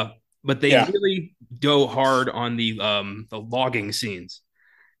 But they really go hard on the logging scenes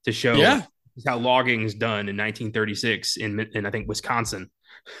to show how logging is done in 1936 in I think Wisconsin.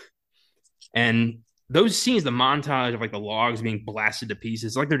 And those scenes, the montage of like the logs being blasted to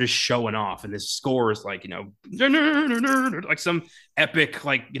pieces, like they're just showing off. And this score is like, like some epic,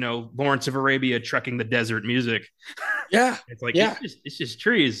 like, Lawrence of Arabia trekking the desert music. Yeah. It's like, it's just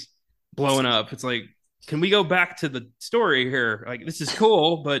trees blowing up. It's like, can we go back to the story here? Like, this is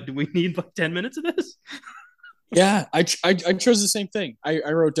cool, but do we need like 10 minutes of this? Yeah, I chose the same thing. I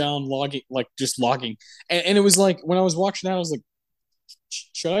wrote down logging, like just logging, and it was like when I was watching that, I was like,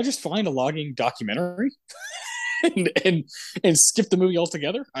 should I just find a logging documentary and and skip the movie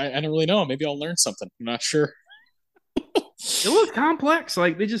altogether? I don't really know. Maybe I'll learn something. I'm not sure. It looks complex.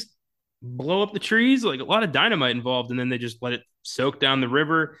 Like they just blow up the trees, like a lot of dynamite involved, and then they just let it soak down the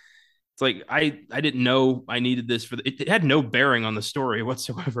river. It's like I didn't know I needed this for it had no bearing on the story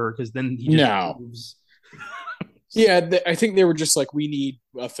whatsoever because then he just No. moves. Yeah, I think they were just like, we need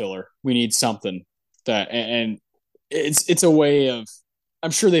a filler. We need something that, and it's a way of.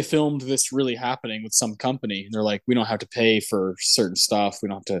 I'm sure they filmed this really happening with some company, and they're like, we don't have to pay for certain stuff. We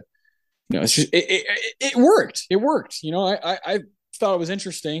don't have to. It's just it worked. It worked. I thought it was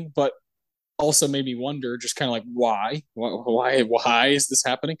interesting, but also made me wonder, just kind of like why is this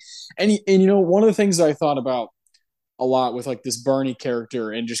happening? And one of the things that I thought about a lot with like this Barney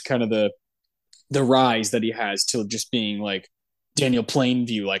character and just kind of the rise that he has to just being like Daniel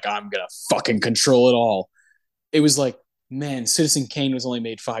Plainview, like I'm gonna fucking control it all. It was like, man, Citizen Kane was only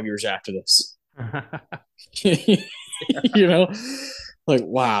made 5 years after this. you know, like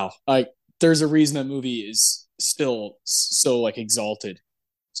wow, like there's a reason that movie is still so like exalted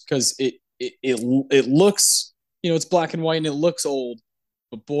because it looks, it's black and white and it looks old,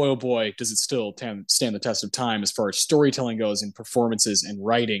 but boy oh boy does it still stand the test of time as far as storytelling goes and performances and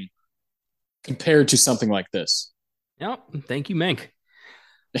writing compared to something like this. Yep. Thank you, Mank.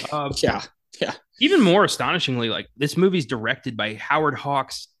 Uh, Yeah, yeah. Even more astonishingly, like this movie's directed by Howard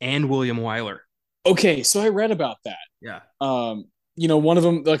Hawks and William Wyler. Okay, so I read about that. Yeah. One of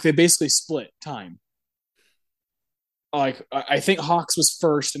them, like they basically split time. Like I think Hawks was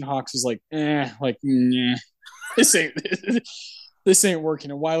first, and Hawks was like, like nah, this ain't this ain't working.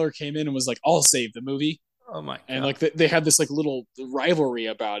 And Wyler came in and was like, I'll save the movie. Oh my And god. like they had this like little rivalry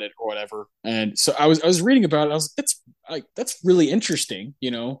about it or whatever. And so I was reading about it. I was that's really interesting.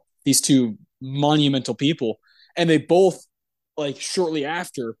 These two monumental people, and they both like shortly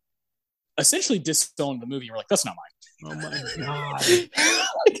after essentially disowned the movie. We're like, that's not Oh my god. mine.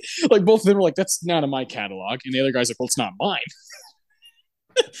 like both of them were like, that's not in my catalog, and the other guy's like, well, it's not mine.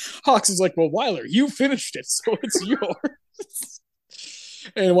 Hawks is like, well, Wyler, you finished it, so it's yours.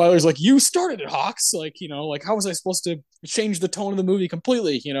 And Wyler's like, you started it, Hawks. Like how was I supposed to change the tone of the movie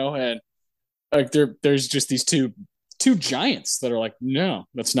completely? And like there's just these two giants that are like, no,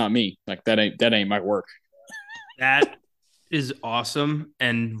 that's not me. Like that ain't my work. That is awesome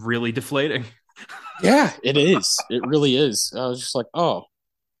and really deflating. Yeah, it is. It really is. I was just like, oh,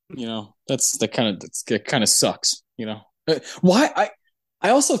 that kind of sucks. Why I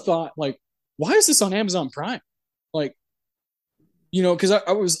also thought like, why is this on Amazon Prime? Like, because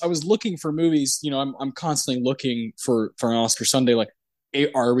I was looking for movies. I'm constantly looking for an Oscar Sunday. Like,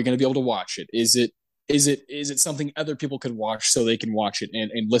 are we going to be able to watch it? Is it something other people could watch so they can watch it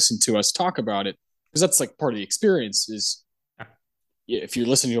and listen to us talk about it? Because that's like part of the experience. Is if you're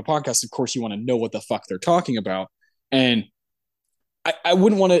listening to a podcast, of course you want to know what the fuck they're talking about, and I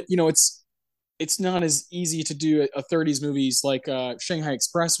wouldn't want to. It's not as easy to do a 30s movies like Shanghai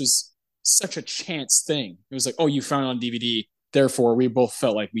Express was such a chance thing. It was like, oh, you found it on DVD, therefore we both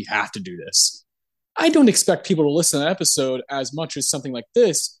felt like we have to do this. I don't expect people to listen to an episode as much as something like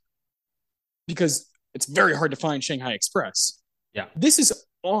this because it's very hard to find Shanghai Express. Yeah. This is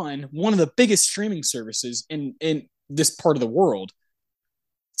on one of the biggest streaming services in this part of the world.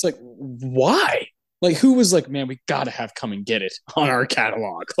 It's like, why? Like, who was like, man, we gotta have Come and Get It on our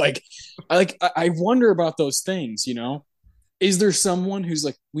catalog? I wonder about those things. Is there someone who's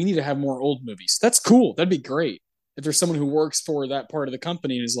like, we need to have more old movies? That's cool. That'd be great. If there's someone who works for that part of the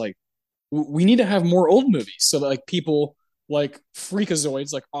company and is like, we need to have more old movies so that like people like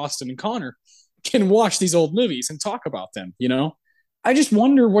freakazoids like Austin and Connor can watch these old movies and talk about them. I just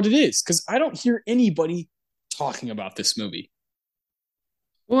wonder what it is because I don't hear anybody talking about this movie.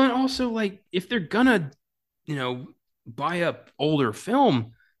 Well, and also like if they're gonna, you know, buy up older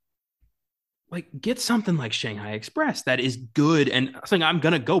film, like get something like Shanghai Express that is good and something I'm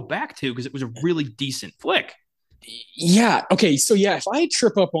gonna go back to because it was a really decent flick. Yeah. Okay. So yeah, if I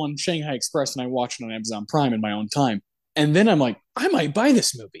trip up on Shanghai Express and I watch it on Amazon Prime in my own time, and then I'm like, I might buy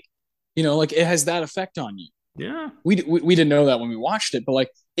this movie. Like it has that effect on you. Yeah. We didn't know that when we watched it, but like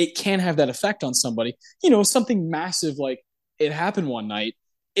it can have that effect on somebody. Something massive like it happened one night.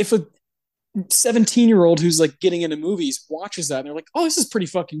 If a 17-year-old who's like getting into movies watches that and they're like, oh, this is pretty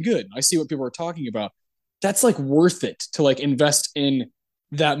fucking good. I see what people are talking about. That's like worth it to like invest in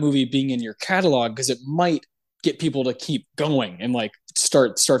that movie being in your catalog because it might get people to keep going and like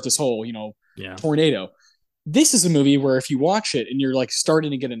start this whole, Yeah. tornado. This is a movie where if you watch it and you're like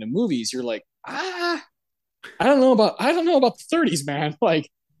starting to get into movies, you're like, I don't know about the 30s, man. Like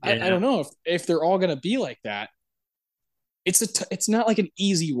I Yeah. don't know if they're all gonna be like that. It's not like an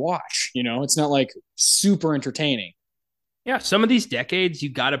easy watch, you know. It's not like super entertaining. Yeah, some of these decades you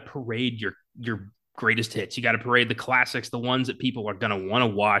got to parade your greatest hits. You got to parade the classics, the ones that people are going to want to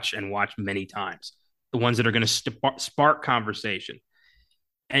watch and watch many times. The ones that are going to spark conversation.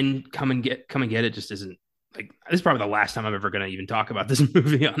 And come and get it just isn't like this is probably the last time I'm ever going to even talk about this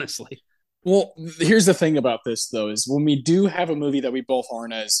movie honestly. Well, here's the thing about this though is when we do have a movie that we both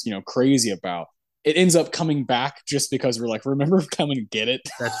aren't as, you know, crazy about, it ends up coming back just because we're like, remember come and get it.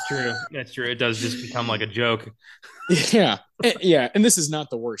 That's true. That's true. It does just become like a joke. Yeah. Yeah, and this is not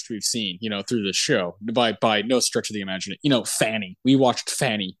the worst we've seen, you know, through this show by no stretch of the imagination. You know, Fanny. We watched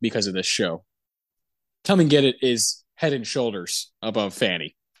Fanny because of this show. Come and Get It is head and shoulders above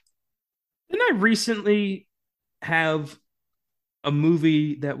Fanny. Didn't I recently have a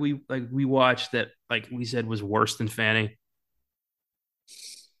movie that we watched that like we said was worse than Fanny?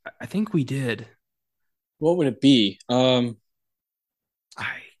 I think we did. What would it be? I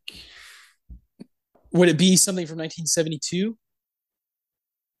Would it be something from 1972?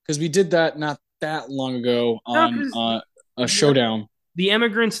 Because we did that not that long ago no, on because a the showdown. the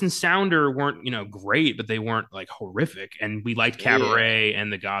immigrants and Sounder weren't great, but they weren't like horrific. And we liked Yeah. Cabaret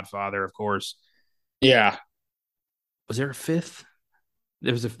and The Godfather, of course. Yeah. Was there a fifth?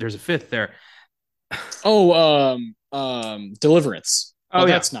 There's a fifth there. Oh, Deliverance. Oh, Oh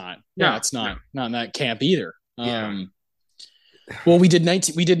yeah, that's not. Yeah, no, it's no, not in that camp either. yeah. Well, we did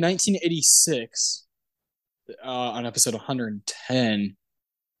 1986 on episode 110.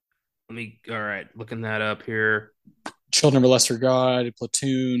 All right, looking that up here. Children of a Lesser God,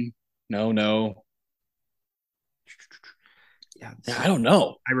 Platoon. No, no. Yeah, Yeah, I don't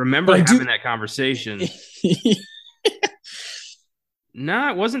know, I but remember I do. having that conversation. No,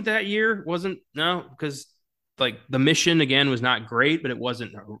 it wasn't that year. Wasn't no, because like the mission again was not great, but it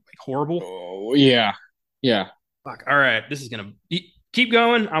wasn't like horrible. Oh, yeah, yeah. Fuck. All right, this is gonna keep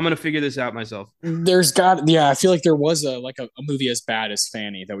going. I'm gonna figure this out myself. Yeah. I feel like there was a movie as bad as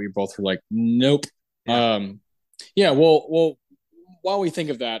Fanny that we both were like, nope. Yeah. Yeah. Well, while we think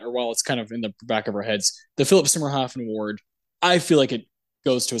of that, or while it's kind of in the back of our heads, the Philip Seymour Hoffman Award, I feel like it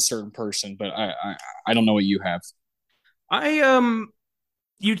goes to a certain person, but I don't know what you have. I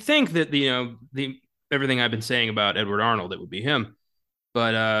you'd think that the everything I've been saying about Edward Arnold, it would be him,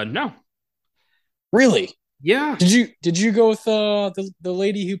 but no. Really? Yeah, Did you go with the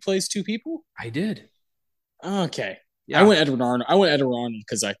lady who plays two people? I did. Okay. Yeah. I went Edward Arnold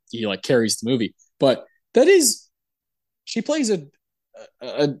because I he like carries the movie. But that is she plays a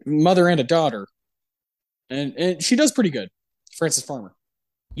mother and a daughter, and she does pretty good. Frances Farmer.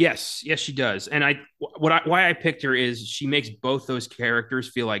 Yes, yes, she does. And why I picked her is she makes both those characters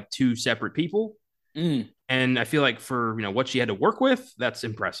feel like two separate people. Mm. And I feel like for what she had to work with, that's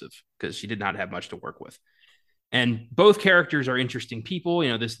impressive because she did not have much to work with. And both characters are interesting people.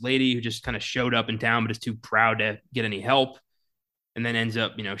 This lady who just kind of showed up in town but is too proud to get any help, and then ends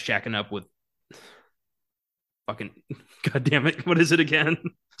up shacking up with fucking god damn it, what is it again?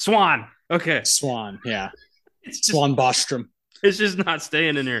 Swan. Okay, Swan, yeah. it's just Swan Bostrom. it's just not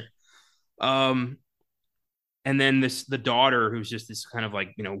staying in here. Um, and then the daughter who's just this kind of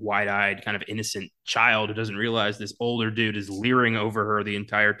like wide-eyed kind of innocent child who doesn't realize this older dude is leering over her the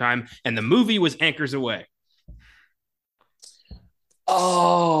entire time, and the movie was Anchors Away.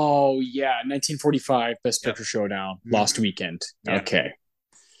 Oh yeah, 1945 Best Yep. Picture Showdown, Mm-hmm. Lost Weekend. Yeah. Okay.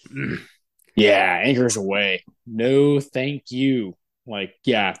 Mm. Yeah, Anchors Away. No, thank you. Like,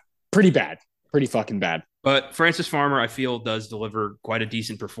 yeah, pretty bad, pretty fucking bad. But Frances Farmer, I feel, does deliver quite a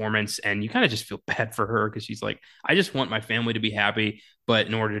decent performance, and you kind of just feel bad for her because she's like, I just want my family to be happy, but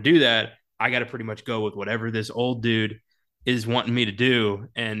in order to do that, I got to pretty much go with whatever this old dude is wanting me to do.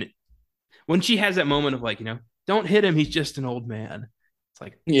 And when she has that moment of like, don't hit him, he's just an old man. It's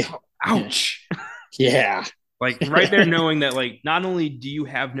like, Yeah, ouch. yeah, Like right there, knowing that, like, not only do you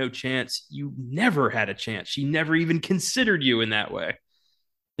have no chance, you never had a chance. She never even considered you in that way.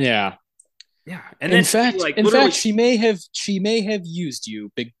 yeah. Yeah, and then like In literally, fact, she may have used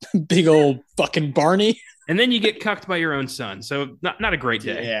you, big big old fucking Barney. and then you get cucked by your own son. So not a great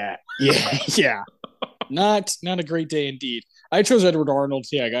day. Yeah, yeah, yeah. Not a great day indeed. I chose Edward Arnold.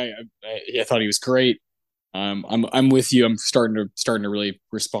 Yeah, I thought he was great. I'm with you. I'm starting to really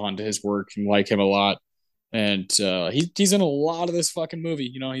respond to his work and like him a lot. And he's in a lot of this fucking movie.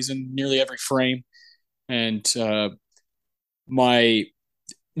 You know, he's in nearly every frame. And my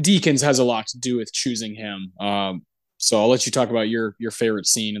Deakins has a lot to do with choosing him. So I'll let you talk about your favorite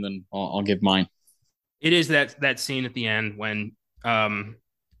scene, and then I'll give mine. It is that scene at the end when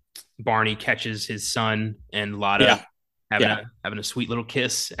Barney catches his son and Lotta Yeah, having yeah, a sweet little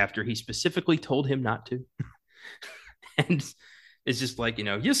kiss after he specifically told him not to. And it's just like,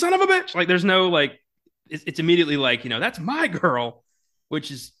 you son of a bitch. Like there's no like it's immediately like, that's my girl,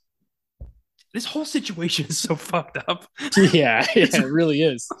 which is this whole situation is so fucked up. yeah, yeah. It really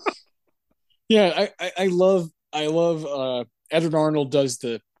is. Yeah, I love Edward Arnold does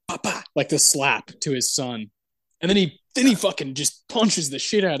the papa like the slap to his son, and then he fucking just punches the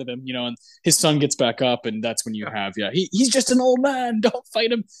shit out of him, and his son gets back up, and that's when you Yeah. have he's just an old man, don't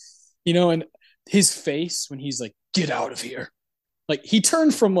fight him, and his face when he's like get out of here, like he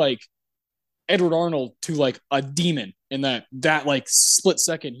turned from like Edward Arnold to like a demon in that like split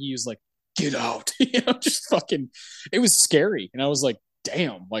second. He was like get out, just fucking. It was scary, and I was like,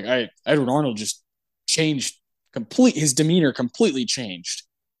 damn, like Edward Arnold just changed his demeanor completely changed,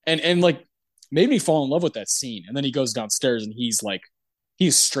 and like made me fall in love with that scene. And then he goes downstairs and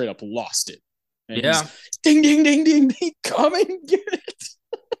he's straight up lost it, and he's Yeah. ding ding ding ding ding, come and get it.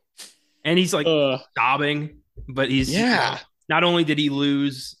 And he's like Uh, sobbing, but he's yeah, not only did he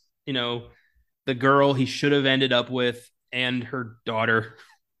lose, the girl he should have ended up with and her daughter,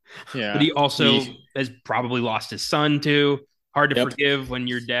 but yeah, he also has probably lost his son too. Hard to yep. forgive when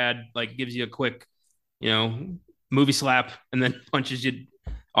your dad like gives you a quick, you know, movie slap and then punches you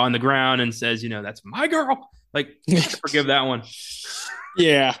on the ground and says, that's my girl. Like, hard to forgive that one.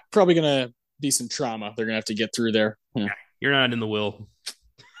 Yeah, probably gonna be some trauma they're gonna have to get through there. Yeah. You're not in the will.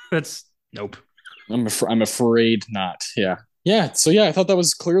 That's nope. I'm afraid not. Yeah. Yeah. So yeah, I thought that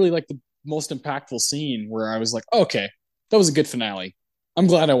was clearly like the most impactful scene where I was like, okay, that was a good finale. I'm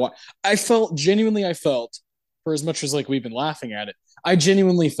glad I felt for as much as like we've been laughing at it, I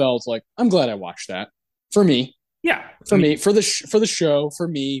genuinely felt like I'm glad I watched that. For me, Yeah. I for mean, me, for the show, for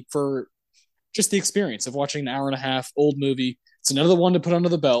me, for just the experience of watching an hour and a half old movie. It's another one to put under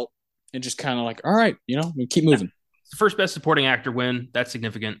the belt and just kind of like, all right, we keep moving. first best supporting actor win. That's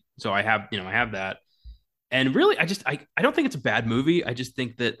significant. So I have that. And really, I don't think it's a bad movie. I just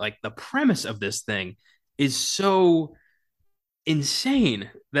think that like the premise of this thing is so insane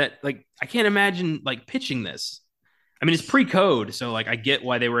that like I can't imagine like pitching this. I mean, it's pre-code, so like I get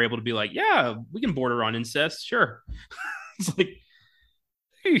why they were able to be like, yeah, we can border on incest, sure. It's like,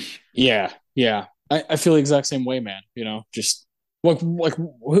 eesh. Yeah, yeah. I feel the exact same way, man. Just like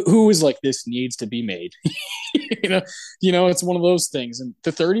who is like this needs to be made. you know, it's one of those things. And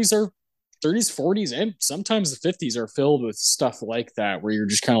the 30s, 40s, and sometimes the 50s are filled with stuff like that where you're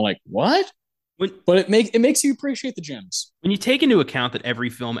just kind of like, what? When But it makes you appreciate the gems. when you take into account that every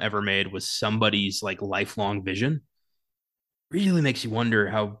film ever made was somebody's like lifelong vision, really makes you wonder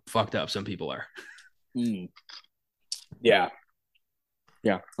how fucked up some people are. Mm, yeah,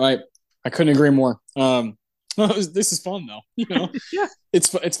 yeah. I couldn't agree more. This is fun though. Yeah.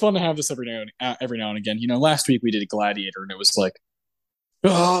 It's fun to have this every now and again. Last week we did a Gladiator, and it was like,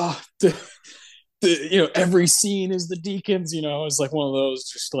 oh, every scene is the Deacons. It's like one of those,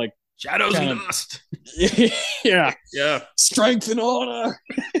 just like Shadows and kind of, dust. yeah, Yeah. strength and honor.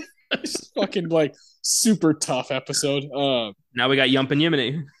 It's fucking like super tough episode. Now we got Yump and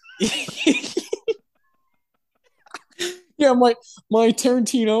Yiminy. Yeah, my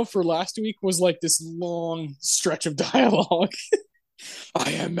Tarantino for last week was like this long stretch of dialogue.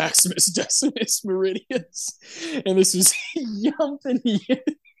 I am Maximus Decimus Meridius, and this is Yump and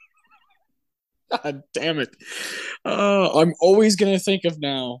God damn it! I'm always gonna think of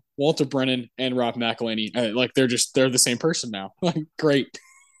now Walter Brennan and Rob McElhenney. Like they're the same person now. Like great.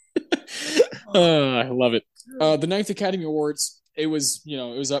 I love it. The Ninth Academy Awards. It was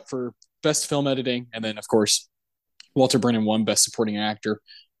up for best film editing, and then of course Walter Brennan won best supporting actor.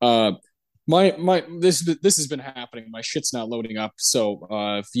 Uh, my this has been happening. My shit's not loading up, so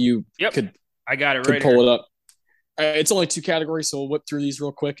if you Yep. could I got it could right pull here. it up. It's only two categories, so we'll whip through these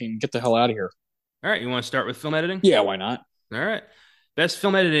real quick and get the hell out of here. All right. You want to start with film editing? Yeah, why not? All right. Best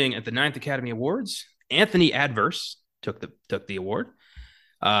film editing at the Ninth Academy Awards. Anthony Adverse took the award.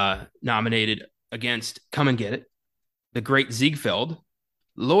 Nominated against Come and Get It, The Great Ziegfeld,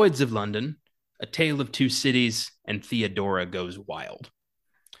 Lloyd's of London, A Tale of Two Cities, and Theodora Goes Wild.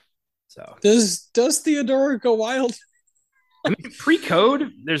 So, Does Theodora go wild? I mean, pre-code,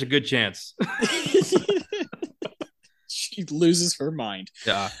 there's a good chance. She loses her mind.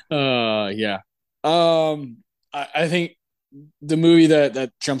 Yeah. Yeah. I think the movie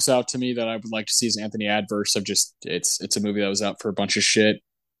that jumps out to me that I would like to see is Anthony Adverse. It's a movie that was out for a bunch of shit.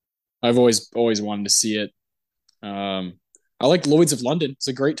 I've always wanted to see it. I like Lloyd's of London. It's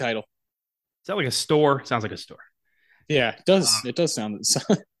a great title. Is that like a store? Sounds like a store. Yeah, it does. It does sound.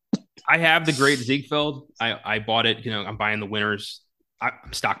 I have The Great Ziegfeld. I bought it. I'm buying the winners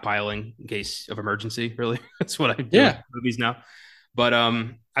I'm stockpiling in case of emergency. Really, that's what I do with Yeah, movies now. But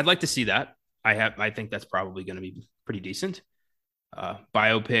I'd like to see that. I think that's probably going to be pretty decent.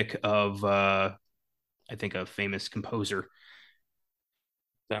 Biopic of I think a famous composer.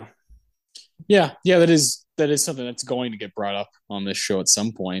 So yeah. That is something that's going to get brought up on this show at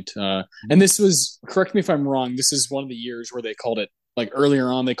some point. And this was, correct me if I'm wrong. This is one of the years where they called it, like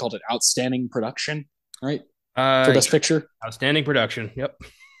earlier on, they called it outstanding production, right, for Best yeah, Picture. outstanding production. Yep.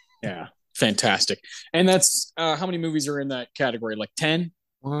 Yeah, fantastic. And that's how many movies are in that category? Like 10?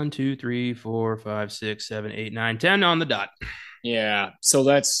 One, two, three, four, five, six, seven, eight, nine, 10 on the dot. Yeah. So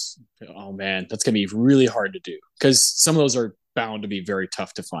that's, oh man, that's going to be really hard to do because some of those are bound to be very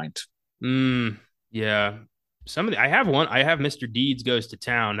tough to find. Yeah. Some of the, I have one. I have Mr. Deeds Goes to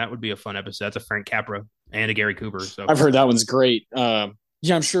Town. That would be a fun episode. That's a Frank Capra and a Gary Cooper. So I've heard that one's great. Yeah,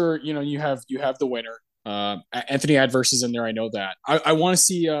 I'm sure, you have the winner. Anthony Adverse is in there. I know that. I want to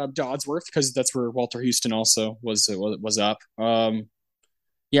see Dodsworth because that's where Walter Houston also was up.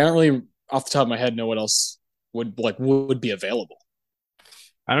 Yeah, I don't really off the top of my head know what else would be available.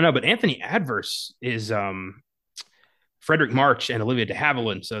 I don't know, but Anthony Adverse is Frederick March and Olivia de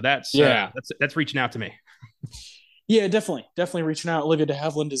Havilland. So Yeah, that's reaching out to me. yeah, definitely reaching out. Olivia de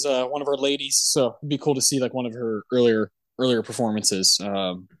Havilland is one of our ladies, so it'd be cool to see like one of her earlier performances.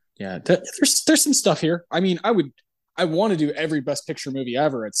 Yeah, there's some stuff here. I mean, I want to do every Best Picture movie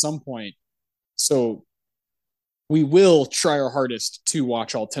ever at some point. So we will try our hardest to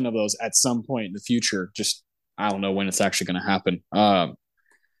watch all 10 of those at some point in the future. Just I don't know when it's actually going to happen.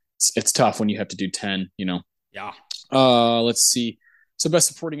 It's tough when you have to do 10. Yeah. Let's see. So best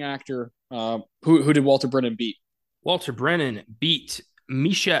supporting actor. Who did Walter Brennan beat? Walter Brennan beat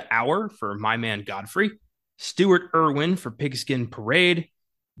Misha Auer for My Man Godfrey, Stuart Irwin for Pigskin Parade,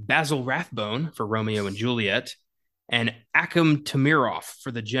 Basil Rathbone for Romeo and Juliet, and Akim Tamirov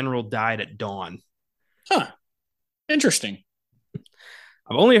for The General Died at Dawn. Huh. Interesting.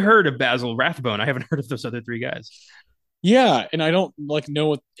 I've only heard of Basil Rathbone. I haven't heard of those other three guys. Yeah, and I don't know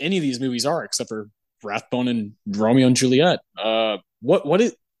what any of these movies are except for Rathbone and Romeo and Juliet. What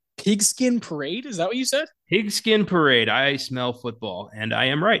is Pigskin Parade? Is that what you said? Pigskin Parade. I smell football, and I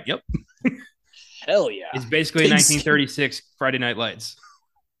am right. Yep. Hell yeah. It's basically Pigskin. 1936 Friday Night Lights.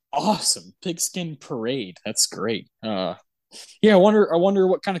 Awesome. Pigskin Parade. That's great. Yeah, I wonder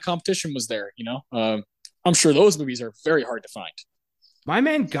what kind of competition was there. I'm sure those movies are very hard to find. My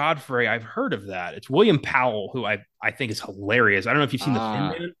Man Godfrey, I've heard of that. It's William Powell, who I think is hilarious. I don't know if you've seen The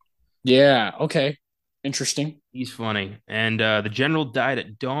Thin Man. Yeah, okay. Interesting. He's funny. And The General Died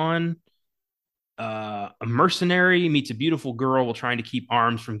at Dawn. A mercenary meets a beautiful girl while trying to keep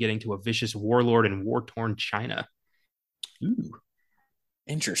arms from getting to a vicious warlord in war-torn China. Ooh,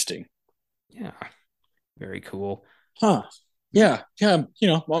 interesting. Yeah, very cool. Huh. Yeah, yeah.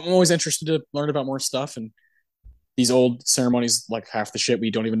 I'm always interested to learn about more stuff, and these old ceremonies, like half the shit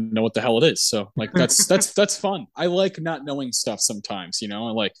we don't even know what the hell it is. So like that's fun. I like not knowing stuff sometimes. And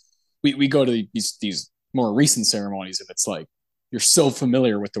like we go to these more recent ceremonies, and it's like you're so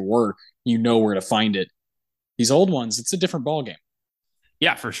familiar with the work, you know where to find it. These old ones, it's a different ballgame.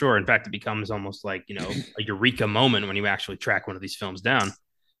 Yeah, for sure. In fact, it becomes almost like, a eureka moment when you actually track one of these films down.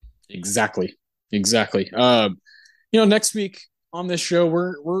 Exactly. Exactly. Next week on this show,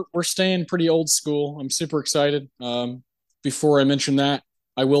 we're staying pretty old school. I'm super excited. Before I mention that,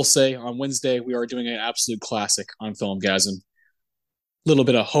 I will say on Wednesday we are doing an absolute classic on Filmgazm. Little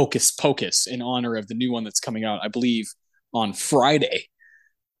bit of hocus pocus in honor of the new one that's coming out, I believe, on Friday.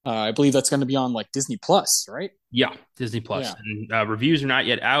 I believe that's going to be on like Disney Plus, right? Yeah, Disney Plus. Yeah. And reviews are not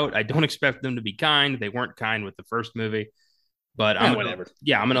yet out. I don't expect them to be kind. They weren't kind with the first movie, but Whatever.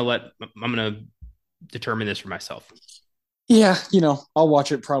 I'm gonna determine this for myself. Yeah, I'll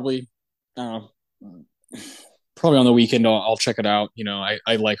watch it probably on the weekend. I'll check it out.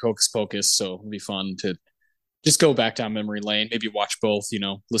 I like Hocus Pocus, so it'll be fun to just go back down memory lane. Maybe watch both.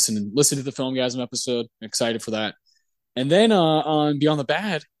 Listen to the Filmgasm episode. I'm excited for that. And then on Beyond the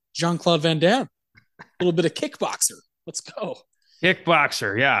Bad, Jean-Claude Van Damme, a little bit of Kickboxer. Let's go.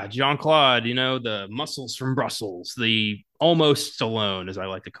 Kickboxer, yeah, Jean Claude. The muscles from Brussels, the almost Stallone, as I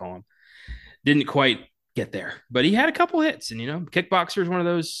like to call him. Didn't quite get there, but he had a couple hits. And Kickboxer is one of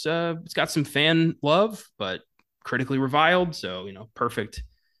those. It's got some fan love, but critically reviled. So perfect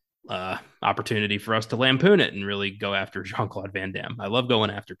opportunity for us to lampoon it and really go after Jean-Claude Van Damme. I love going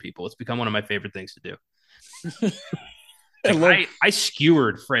after people. It's become one of my favorite things to do. I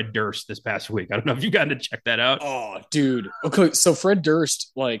skewered Fred Durst this past week. I don't know if you got to check that out. Oh, dude. Okay, so Fred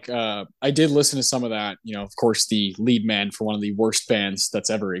Durst, I did listen to some of that. Of course, the lead man for one of the worst bands that's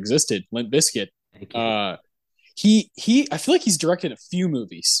ever existed, Limp Bizkit. He I feel like he's directed a few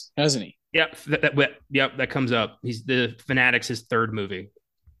movies, hasn't he? Yep, that comes up. He's the Fanatics, his third movie,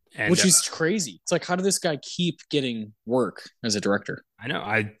 and Which is crazy. It's like, how did this guy keep getting work as a director? I know.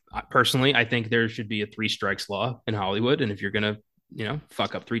 I personally, I think there should be a three strikes law in Hollywood, and if you're gonna,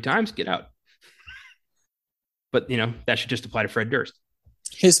 fuck up three times, get out. But that should just apply to Fred Durst.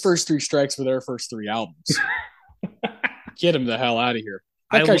 His first three strikes were their first three albums. Get him the hell out of here.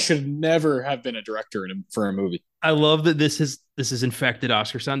 That I guy should never have been a director for a movie. I love that this is infected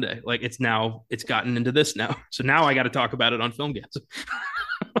Oscar Sunday. Like it's gotten into this now. So now I got to talk about it on Filmgasm.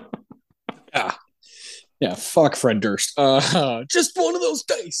 Yeah, yeah. Fuck Fred Durst. Just one of those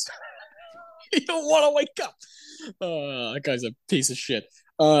days. You don't want to wake up. That guy's a piece of shit.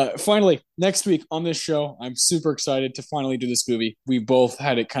 Finally, next week on this show, I'm super excited to finally do this movie. We both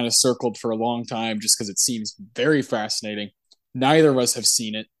had it kind of circled for a long time just because it seems very fascinating. Neither of us have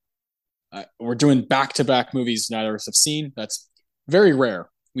seen it. We're doing back-to-back movies neither of us have seen. That's very rare.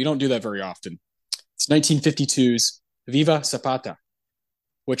 We don't do that very often. It's 1952's Viva Zapata,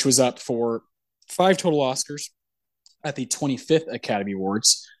 which was up for 5 total Oscars at the 25th Academy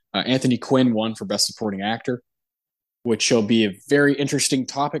Awards. Anthony Quinn won for Best Supporting Actor, which will be a very interesting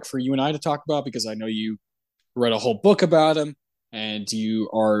topic for you and I to talk about because I know you read a whole book about him and you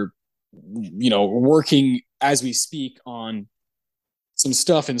are, working as we speak on some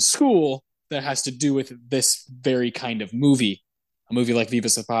stuff in school that has to do with this very kind of movie, a movie like Viva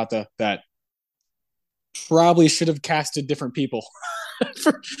Zapata that probably should have casted different people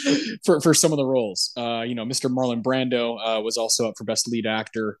for some of the roles. Mr. Marlon Brando was also up for Best Lead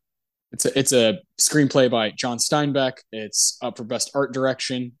Actor. It's a screenplay by John Steinbeck. It's up for Best Art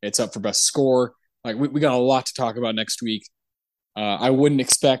Direction. It's up for Best Score. Like we got a lot to talk about next week. I wouldn't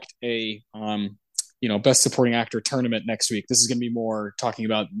expect a Best Supporting Actor tournament next week. This is going to be more talking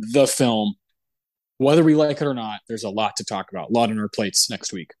about the film, whether we like it or not. There's a lot to talk about. A lot on our plates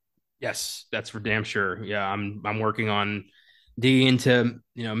next week. Yes, that's for damn sure. Yeah, I'm working on digging into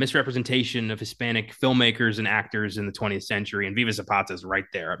misrepresentation of Hispanic filmmakers and actors in the 20th century, and Viva Zapata is right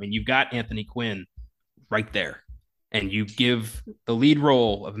there. I mean, you've got Anthony Quinn right there, and you give the lead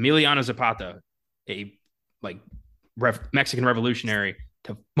role of Emiliano Zapata, a Mexican revolutionary,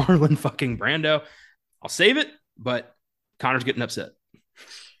 to Marlon fucking Brando. I'll save it, but Connor's getting upset.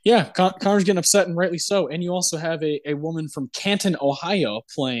 Yeah, Connor's getting upset, and rightly so. And you also have a woman from Canton, Ohio,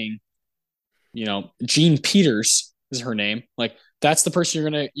 playing, Jean Peters is her name. Like that's the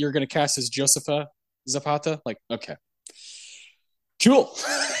person you're gonna cast as Josefa Zapata. Like, okay, cool.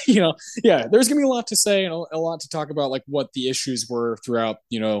 Yeah. There's gonna be a lot to say and a lot to talk about, like what the issues were throughout,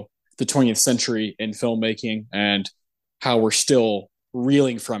 the 20th century in filmmaking and how we're still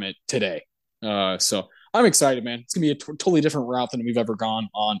reeling from it today. So I'm excited, man. It's gonna be a totally different route than we've ever gone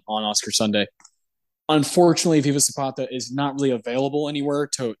on Oscar Sunday. Unfortunately, Viva Zapata is not really available anywhere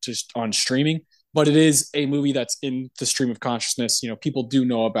to on streaming, but it is a movie that's in the stream of consciousness. People do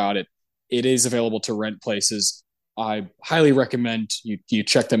know about it. It is available to rent places. I highly recommend you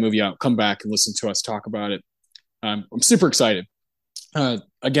check that movie out. Come back and listen to us talk about it. I'm super excited.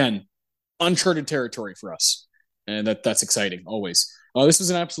 Again, uncharted territory for us, and that's exciting always. This was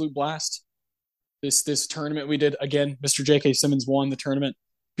an absolute blast. This tournament we did again. Mr. J.K. Simmons won the tournament,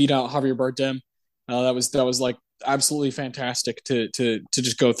 beat out Javier Bardem. That was like absolutely fantastic to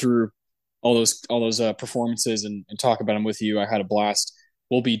just go through all those performances and talk about them with you. I had a blast.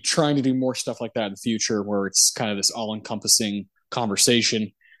 We'll be trying to do more stuff like that in the future, where it's kind of this all-encompassing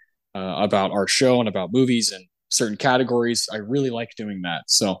conversation about our show and about movies and certain categories. I really like doing that.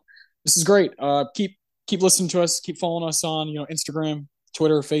 So this is great. Keep listening to us. Keep following us on Instagram,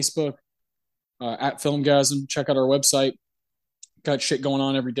 Twitter, Facebook. At Filmgasm. Check out our website. Got shit going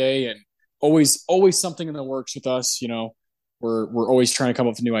on every day, and always something in the works with us. We're always trying to come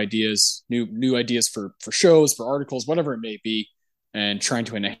up with new ideas for shows, for articles, whatever it may be, and trying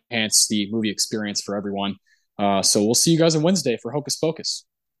to enhance the movie experience for everyone. So we'll see you guys on Wednesday for Hocus Pocus.